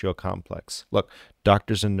industrial complex. Look,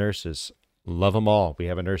 doctors and nurses, love them all. We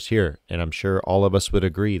have a nurse here, and I'm sure all of us would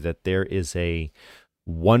agree that there is a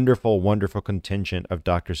wonderful, wonderful contingent of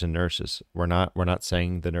doctors and nurses. We're not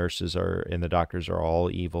saying the nurses and the doctors are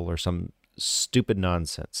all evil or some stupid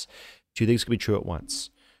nonsense. Two things can be true at once.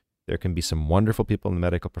 There can be some wonderful people in the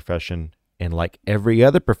medical profession, and like every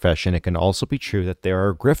other profession, it can also be true that there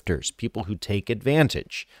are grifters, people who take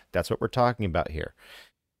advantage. That's what we're talking about here.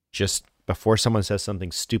 Just before someone says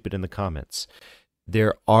something stupid in the comments,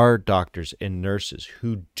 there are doctors and nurses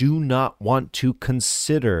who do not want to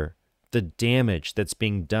consider the damage that's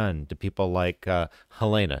being done to people like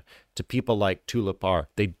Helena, to people like Tulip R.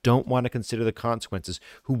 They don't want to consider the consequences,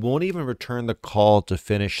 who won't even return the call to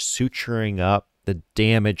finish suturing up the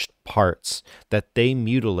damaged parts that they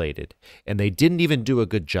mutilated. And they didn't even do a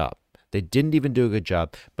good job.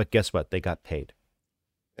 But guess what? They got paid.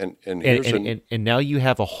 And now you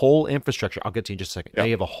have a whole infrastructure. I'll get to you in just a second. Yeah. Now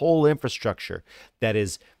you have a whole infrastructure that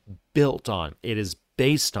is built on, it is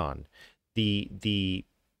based on the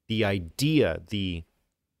idea, the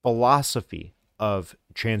philosophy of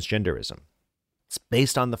transgenderism. It's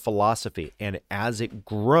based on the philosophy, and as it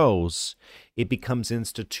grows, it becomes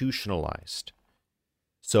institutionalized.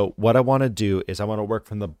 So what I want to do is I want to work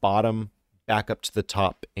from the bottom back up to the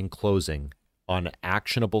top in closing on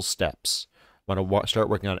actionable steps. I want to start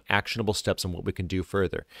working on actionable steps on what we can do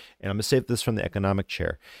further. And I'm going to save this from the economic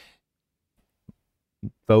chair.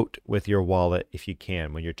 Vote with your wallet if you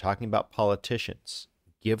can. When you're talking about politicians,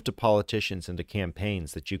 give to politicians and to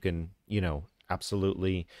campaigns that you can,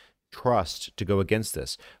 absolutely trust to go against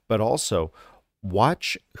this. But also,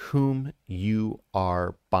 watch whom you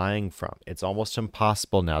are buying from. It's almost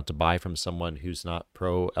impossible now to buy from someone who's not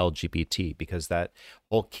pro-LGBT, because that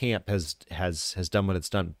whole camp has done what it's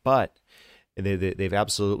done. But they've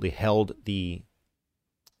absolutely held the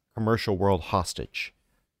commercial world hostage.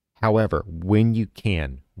 However, when you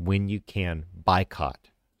can boycott,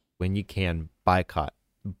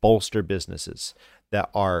 bolster businesses that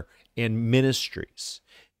are in ministries.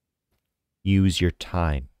 Use your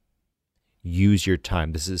time.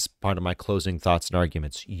 This is part of my closing thoughts and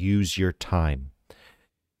arguments. Use your time.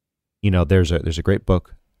 There's a great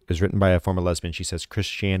book. It was written by a former lesbian. She says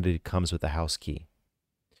Christianity comes with a house key.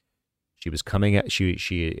 She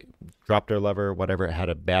dropped her lover, whatever, had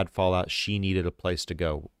a bad fallout. She needed a place to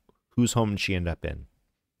go. Whose home did she end up in?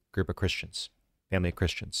 Group of Christians, family of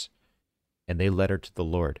Christians. And they led her to the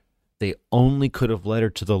Lord. They only could have led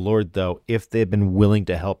her to the Lord, though, if they had been willing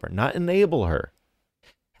to help her, not enable her.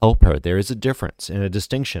 Help her. There is a difference and a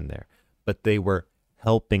distinction there. But they were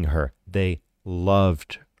helping her. They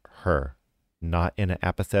loved her, not in an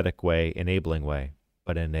apathetic way, enabling way,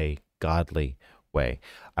 but in a godly way.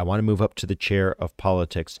 I want to move up to the chair of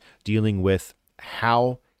politics, dealing with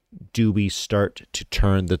how do we start to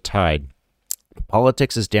turn the tide.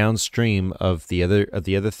 Politics is downstream of the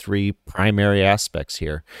other three primary aspects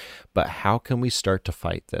here, but how can we start to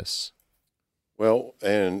fight this? Well,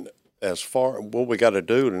 and what we got to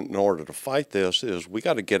do in order to fight this is we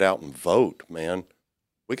got to get out and vote, man.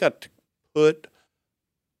 We got to put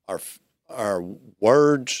our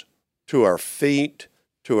words to our feet,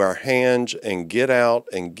 to our hands, and get out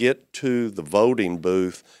and get to the voting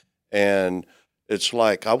booth. And it's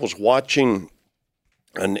like I was watching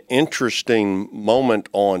an interesting moment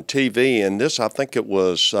on TV, and this, I think it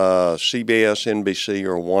was CBS, NBC,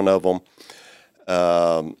 or one of them,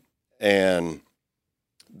 and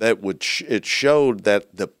it showed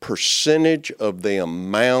that the percentage of the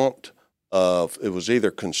amount of, it was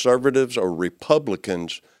either conservatives or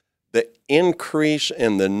Republicans, the increase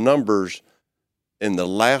in the numbers in the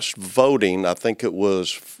last voting, I think it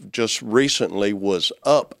was just recently, was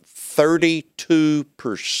up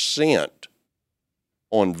 32%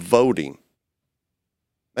 on voting.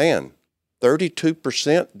 Man,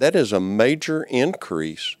 32%, that is a major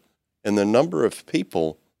increase in the number of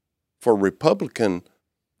people for Republican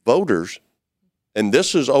voters. And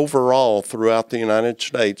this is overall throughout the United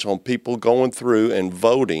States on people going through and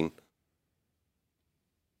voting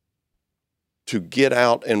to get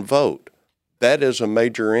out and vote. That is a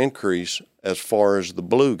major increase as far as the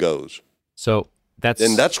blue goes. So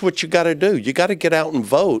that's what you got to do. You got to get out and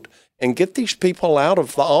vote and get these people out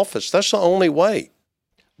of the office. That's the only way.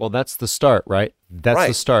 Well, that's the start, right? That's right.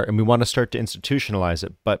 The start. And we want to start to institutionalize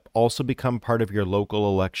it, but also become part of your local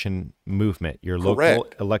election movement, your Correct.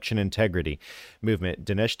 local election integrity movement.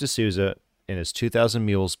 Dinesh D'Souza in his 2,000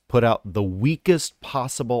 Mules, put out the weakest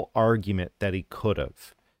possible argument that he could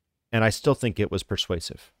have. And I still think it was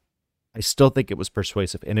persuasive.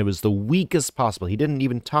 And it was the weakest possible. He didn't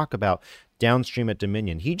even talk about downstream at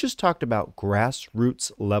Dominion. He just talked about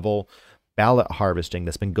grassroots level ballot harvesting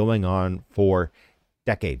that's been going on for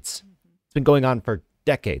decades. It's been going on for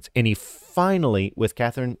decades. And he finally, with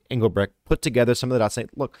Catherine Engelbrecht, put together some of the dots saying,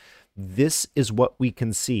 look, this is what we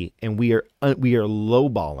can see. And we are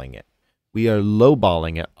lowballing it. We are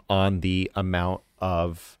lowballing it on the amount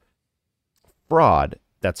of fraud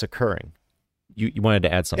that's occurring. You wanted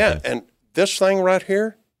to add something. Yeah, and this thing right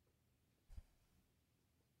here,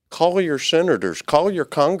 call your senators, call your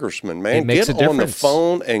congressmen, man. It makes Get a on the difference.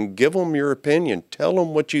 phone and give them your opinion. Tell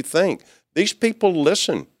them what you think. These people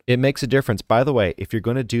listen. It makes a difference. By the way, if you're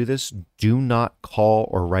going to do this, do not call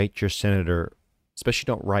or write your senator, especially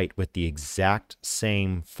don't write with the exact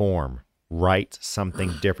same form. Write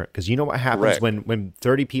something different. Because you know what happens Correct. when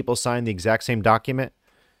 30 people sign the exact same document?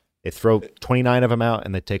 They throw 29 of them out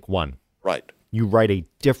and they take one. Right. You write a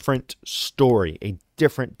different story, a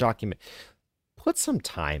different document. Put some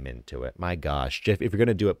time into it. My gosh, Jeff, if you're going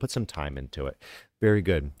to do it, put some time into it. Very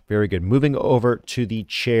good. Very good. Moving over to the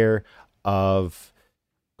chair of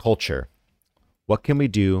culture. What can we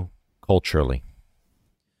do culturally?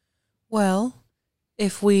 Well,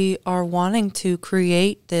 if we are wanting to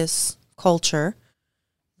create this culture,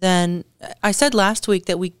 then I said last week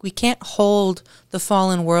that we can't hold the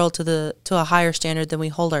fallen world to a higher standard than we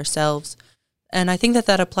hold ourselves. And I think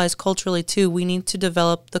that applies culturally too. We need to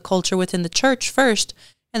develop the culture within the church first,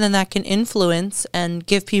 and then that can influence and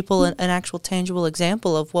give people an actual tangible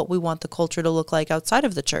example of what we want the culture to look like outside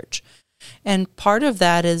of the church. And part of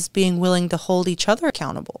that is being willing to hold each other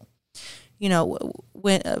accountable. You know,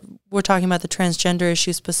 when we're talking about the transgender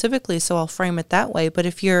issue specifically, so I'll frame it that way. But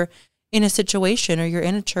if you're in a situation or you're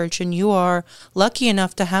in a church and you are lucky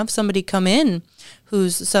enough to have somebody come in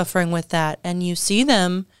who's suffering with that, and you see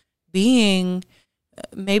them being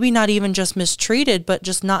maybe not even just mistreated, but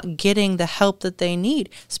just not getting the help that they need,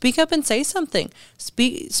 speak up and say something.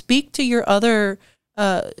 Speak to your other,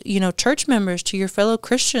 church members, to your fellow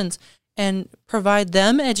Christians, and provide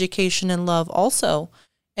them education and love also,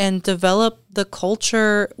 and develop the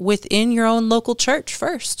culture within your own local church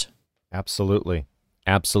first. Absolutely.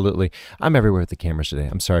 Absolutely. I'm everywhere with the cameras today.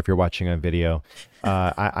 I'm sorry if you're watching on video.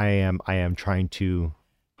 I am trying to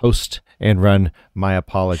host and run. My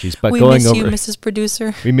apologies. But We going miss over, you, Mrs.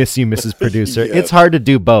 Producer. we miss you, Mrs. Producer. Yeah. It's hard to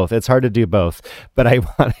do both. But I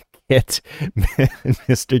want to get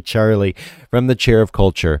Mr. Charlie from the chair of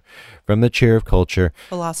culture.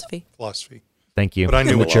 Philosophy. Philosophy. Thank you. But I knew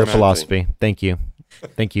From the what chair you of meant. philosophy. Thank you.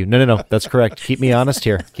 No. That's correct. Keep me honest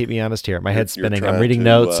here. My head's You're spinning. I'm trying reading to,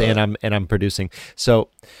 notes and I'm producing. So,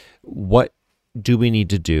 what do we need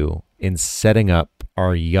to do in setting up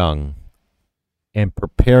our young and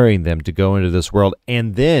preparing them to go into this world?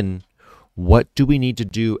 And then, what do we need to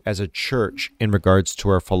do as a church in regards to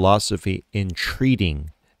our philosophy in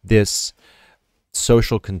treating this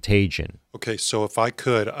social contagion? Okay, so if I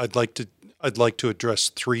could, I'd like to address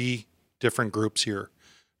three different groups here.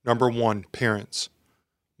 Number one, parents,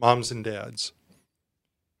 moms and dads.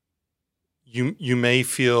 You may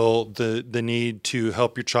feel the need to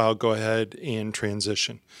help your child go ahead and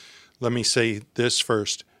transition. Let me say this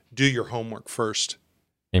first. Do your homework first.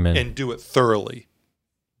 Amen. And do it thoroughly.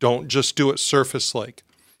 Don't just do it surface-like.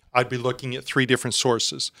 I'd be looking at three different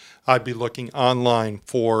sources. I'd be looking online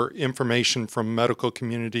for information from medical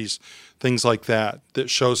communities, things like that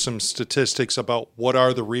show some statistics about what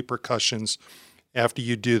are the repercussions after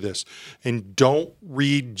you do this. And don't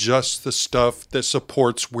read just the stuff that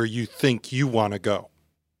supports where you think you want to go.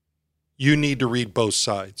 You need to read both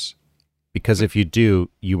sides. Because if you do,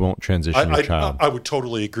 you won't transition your child. I would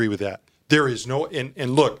totally agree with that. There is no,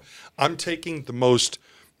 and look, I'm taking the most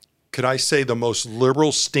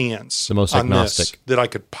liberal stance The most on agnostic. this that I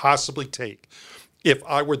could possibly take. If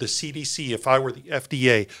I were the CDC, if I were the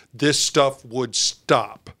FDA, this stuff would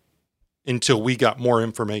stop until we got more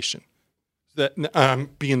information. That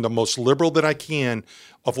I'm being the most liberal that I can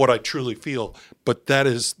of what I truly feel, but that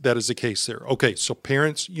is the case there. Okay, so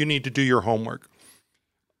parents, you need to do your homework.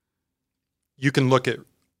 You can look at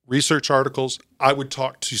research articles. I would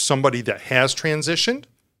talk to somebody that has transitioned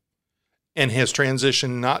and has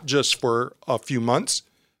transitioned not just for a few months,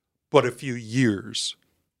 but a few years.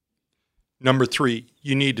 Number three,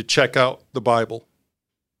 you need to check out the Bible,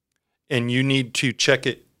 and you need to check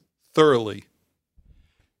it thoroughly.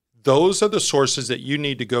 Those are the sources that you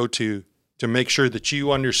need to go to make sure that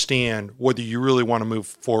you understand whether you really want to move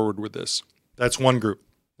forward with this. That's one group.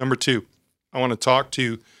 Number two, I want to talk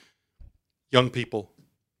to young people.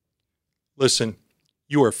 Listen,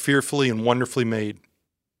 you are fearfully and wonderfully made.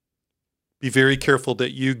 Be very careful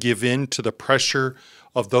that you give in to the pressure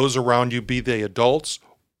of those around you, be they adults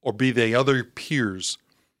or be they other peers,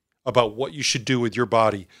 about what you should do with your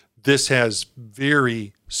body. This has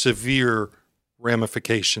very severe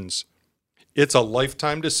ramifications. It's a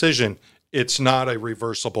lifetime decision. It's not a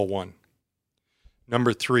reversible one.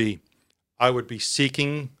 Number 3, I would be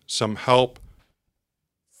seeking some help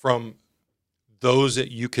from those that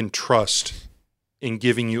you can trust in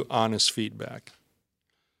giving you honest feedback.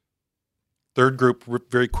 Third group,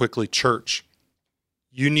 very quickly, church.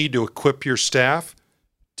 You need to equip your staff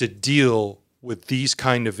to deal with these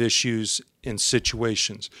kind of issues and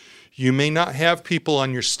situations. You may not have people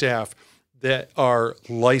on your staff that are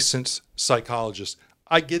licensed psychologists.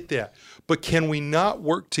 I get that. But can we not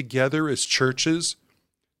work together as churches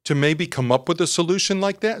to maybe come up with a solution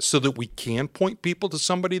like that so that we can point people to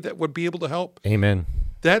somebody that would be able to help? Amen.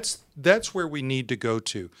 That's where we need to go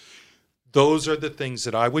to. Those are the things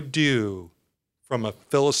that I would do from a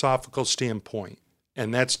philosophical standpoint,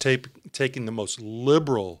 and that's taking the most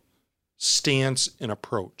liberal stance and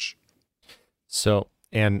approach. So,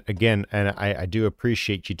 and again, and I do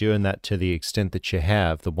appreciate you doing that to the extent that you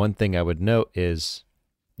have. The one thing I would note is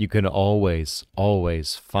you can always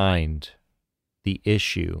find the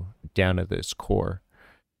issue down at its core.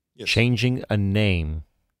 Yes. Changing a name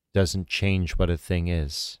doesn't change what a thing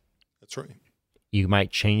is. That's right. You might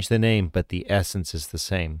change the name, but the essence is the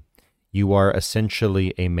same. You are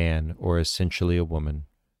essentially a man or essentially a woman,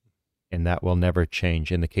 and that will never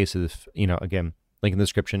change. In the case of, again, link in the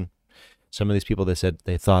description, some of these people, they said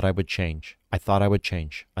they thought I would change. I thought I would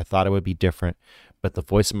change. I thought I would be different, but the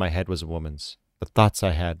voice in my head was a woman's. The thoughts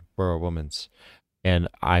I had were a woman's, and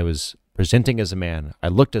I was presenting as a man. I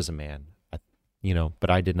looked as a man, but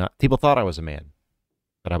I did not. People thought I was a man,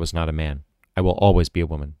 but I was not a man. I will always be a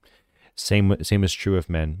woman. Same is true of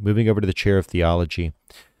men. Moving over to the chair of theology,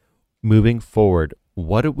 moving forward,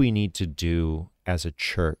 what do we need to do as a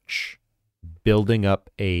church? Building up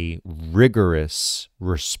a rigorous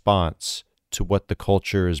response to what the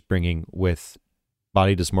culture is bringing with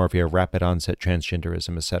body dysmorphia, rapid onset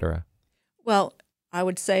transgenderism, etc. Well, I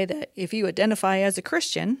would say that if you identify as a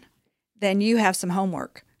Christian, then you have some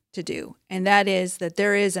homework to do. And that is that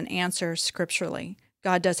there is an answer scripturally.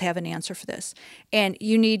 God does have an answer for this. And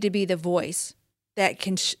you need to be the voice that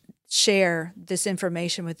can share this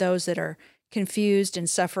information with those that are confused and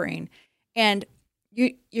suffering. And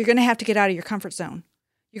you're going to have to get out of your comfort zone.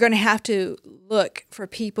 You're going to have to look for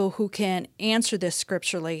people who can answer this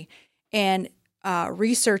scripturally and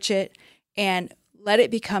research it and let it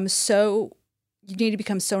become so, you need to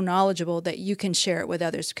become so knowledgeable that you can share it with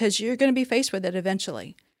others because you're going to be faced with it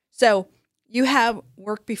eventually. So you have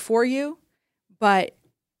work before you, but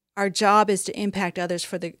our job is to impact others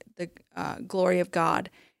for the glory of God.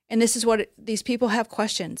 And this is what these people have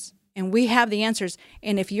questions, and we have the answers.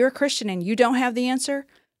 And if you're a Christian and you don't have the answer,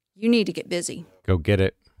 you need to get busy. Go get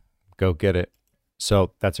it. Go get it.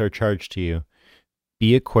 So that's our charge to you.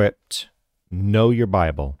 Be equipped. Know your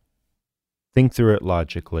Bible. Think through it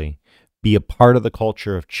logically. Be a part of the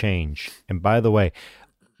culture of change. And by the way,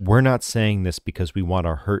 we're not saying this because we want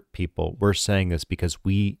to hurt people. We're saying this because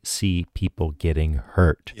we see people getting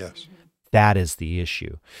hurt. Yes. That is the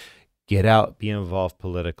issue. Get out, be involved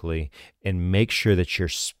politically, and make sure that you're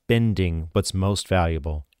spending what's most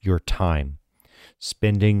valuable, your time.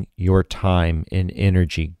 Spending your time and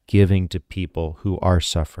energy giving to people who are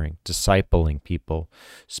suffering, discipling people,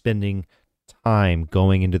 spending time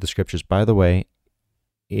going into the scriptures. By the way,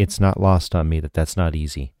 it's not lost on me that that's not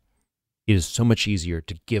easy. It is so much easier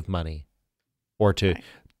to give money or to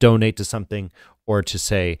donate to something or to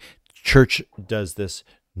say, church does this.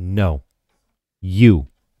 No, you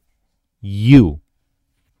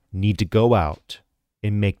need to go out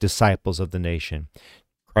and make disciples of the nation.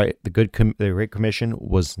 The Great Commission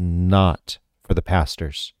was not for the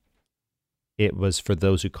pastors. It was for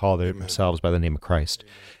those who call themselves by the name of Christ.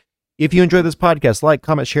 If you enjoyed this podcast, like,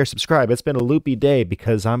 comment, share, subscribe. It's been a loopy day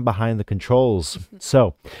because I'm behind the controls.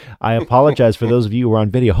 So I apologize for those of you who are on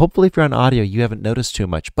video. Hopefully if you're on audio, you haven't noticed too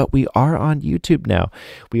much, but we are on YouTube now.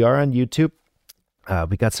 We are on YouTube.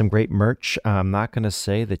 We got some great merch. I'm not going to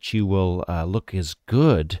say that you will look as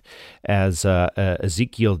good as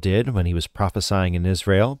Ezekiel did when he was prophesying in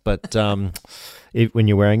Israel, but when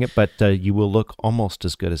you're wearing it, but you will look almost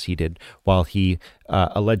as good as he did while he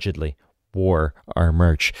allegedly wore our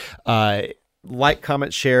merch. Like,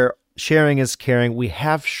 comment, share sharing is caring. We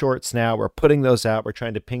have shorts now. We're putting those out. We're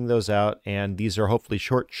trying to ping those out. And these are hopefully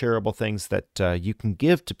short, shareable things that you can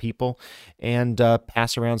give to people and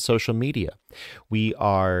pass around social media. We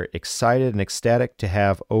are excited and ecstatic to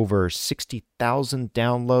have over 60,000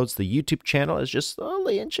 downloads. The YouTube channel is just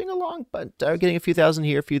slowly inching along, but getting a few thousand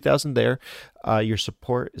here, a few thousand there. Your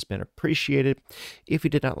support has been appreciated. If you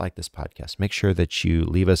did not like this podcast, make sure that you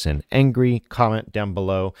leave us an angry comment down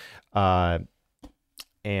below.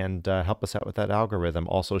 And help us out with that algorithm.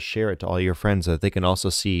 Also share it to all your friends so that they can also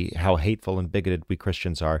see how hateful and bigoted we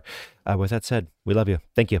Christians are. With that said, we love you.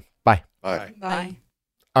 Thank you. Bye. Bye. Bye.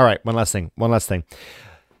 All right, one last thing.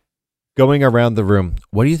 Going around the room,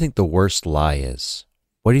 what do you think the worst lie is?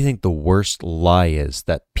 What do you think the worst lie is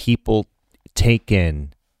that people take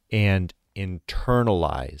in and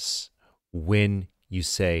internalize when you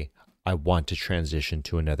say, I want to transition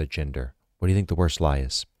to another gender? What do you think the worst lie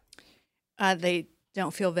is? They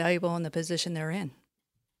don't feel valuable in the position they're in.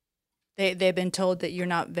 They've been told that you're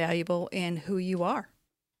not valuable in who you are.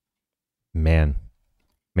 Man,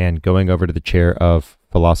 going over to the chair of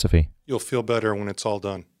philosophy. You'll feel better when it's all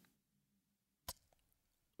done.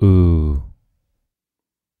 Ooh.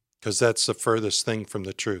 Because that's the furthest thing from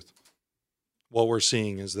the truth. What we're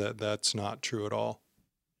seeing is that that's not true at all.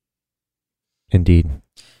 Indeed.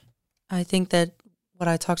 I think that what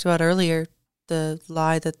I talked about earlier, the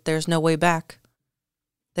lie that there's no way back,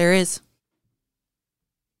 there is.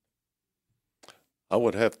 I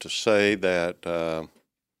would have to say that that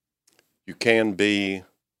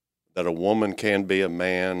a woman can be a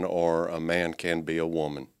man or a man can be a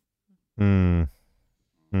woman. And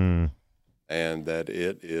that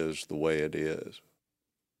it is the way it is.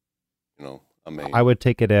 I would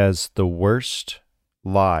take it as the worst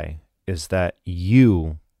lie is that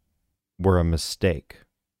you were a mistake.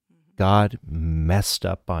 God messed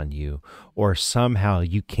up on you, or somehow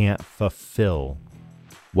you can't fulfill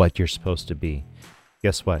what you're supposed to be.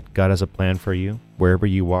 Guess what? God has a plan for you wherever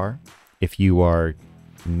you are. If you are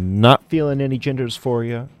not feeling any gender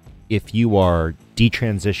dysphoria, if you are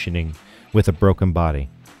detransitioning with a broken body,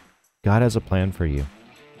 God has a plan for you.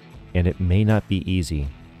 And it may not be easy,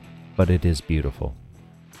 but it is beautiful.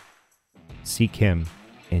 Seek Him,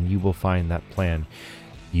 and you will find that plan.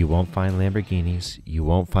 You won't find Lamborghinis. You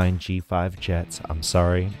won't find G5 jets. I'm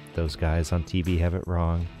sorry, those guys on TV have it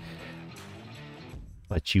wrong.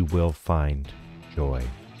 But you will find joy.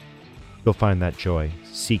 You'll find that joy.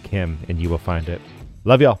 Seek Him, and you will find it.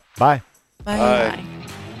 Love y'all. Bye. Bye. Bye. Bye.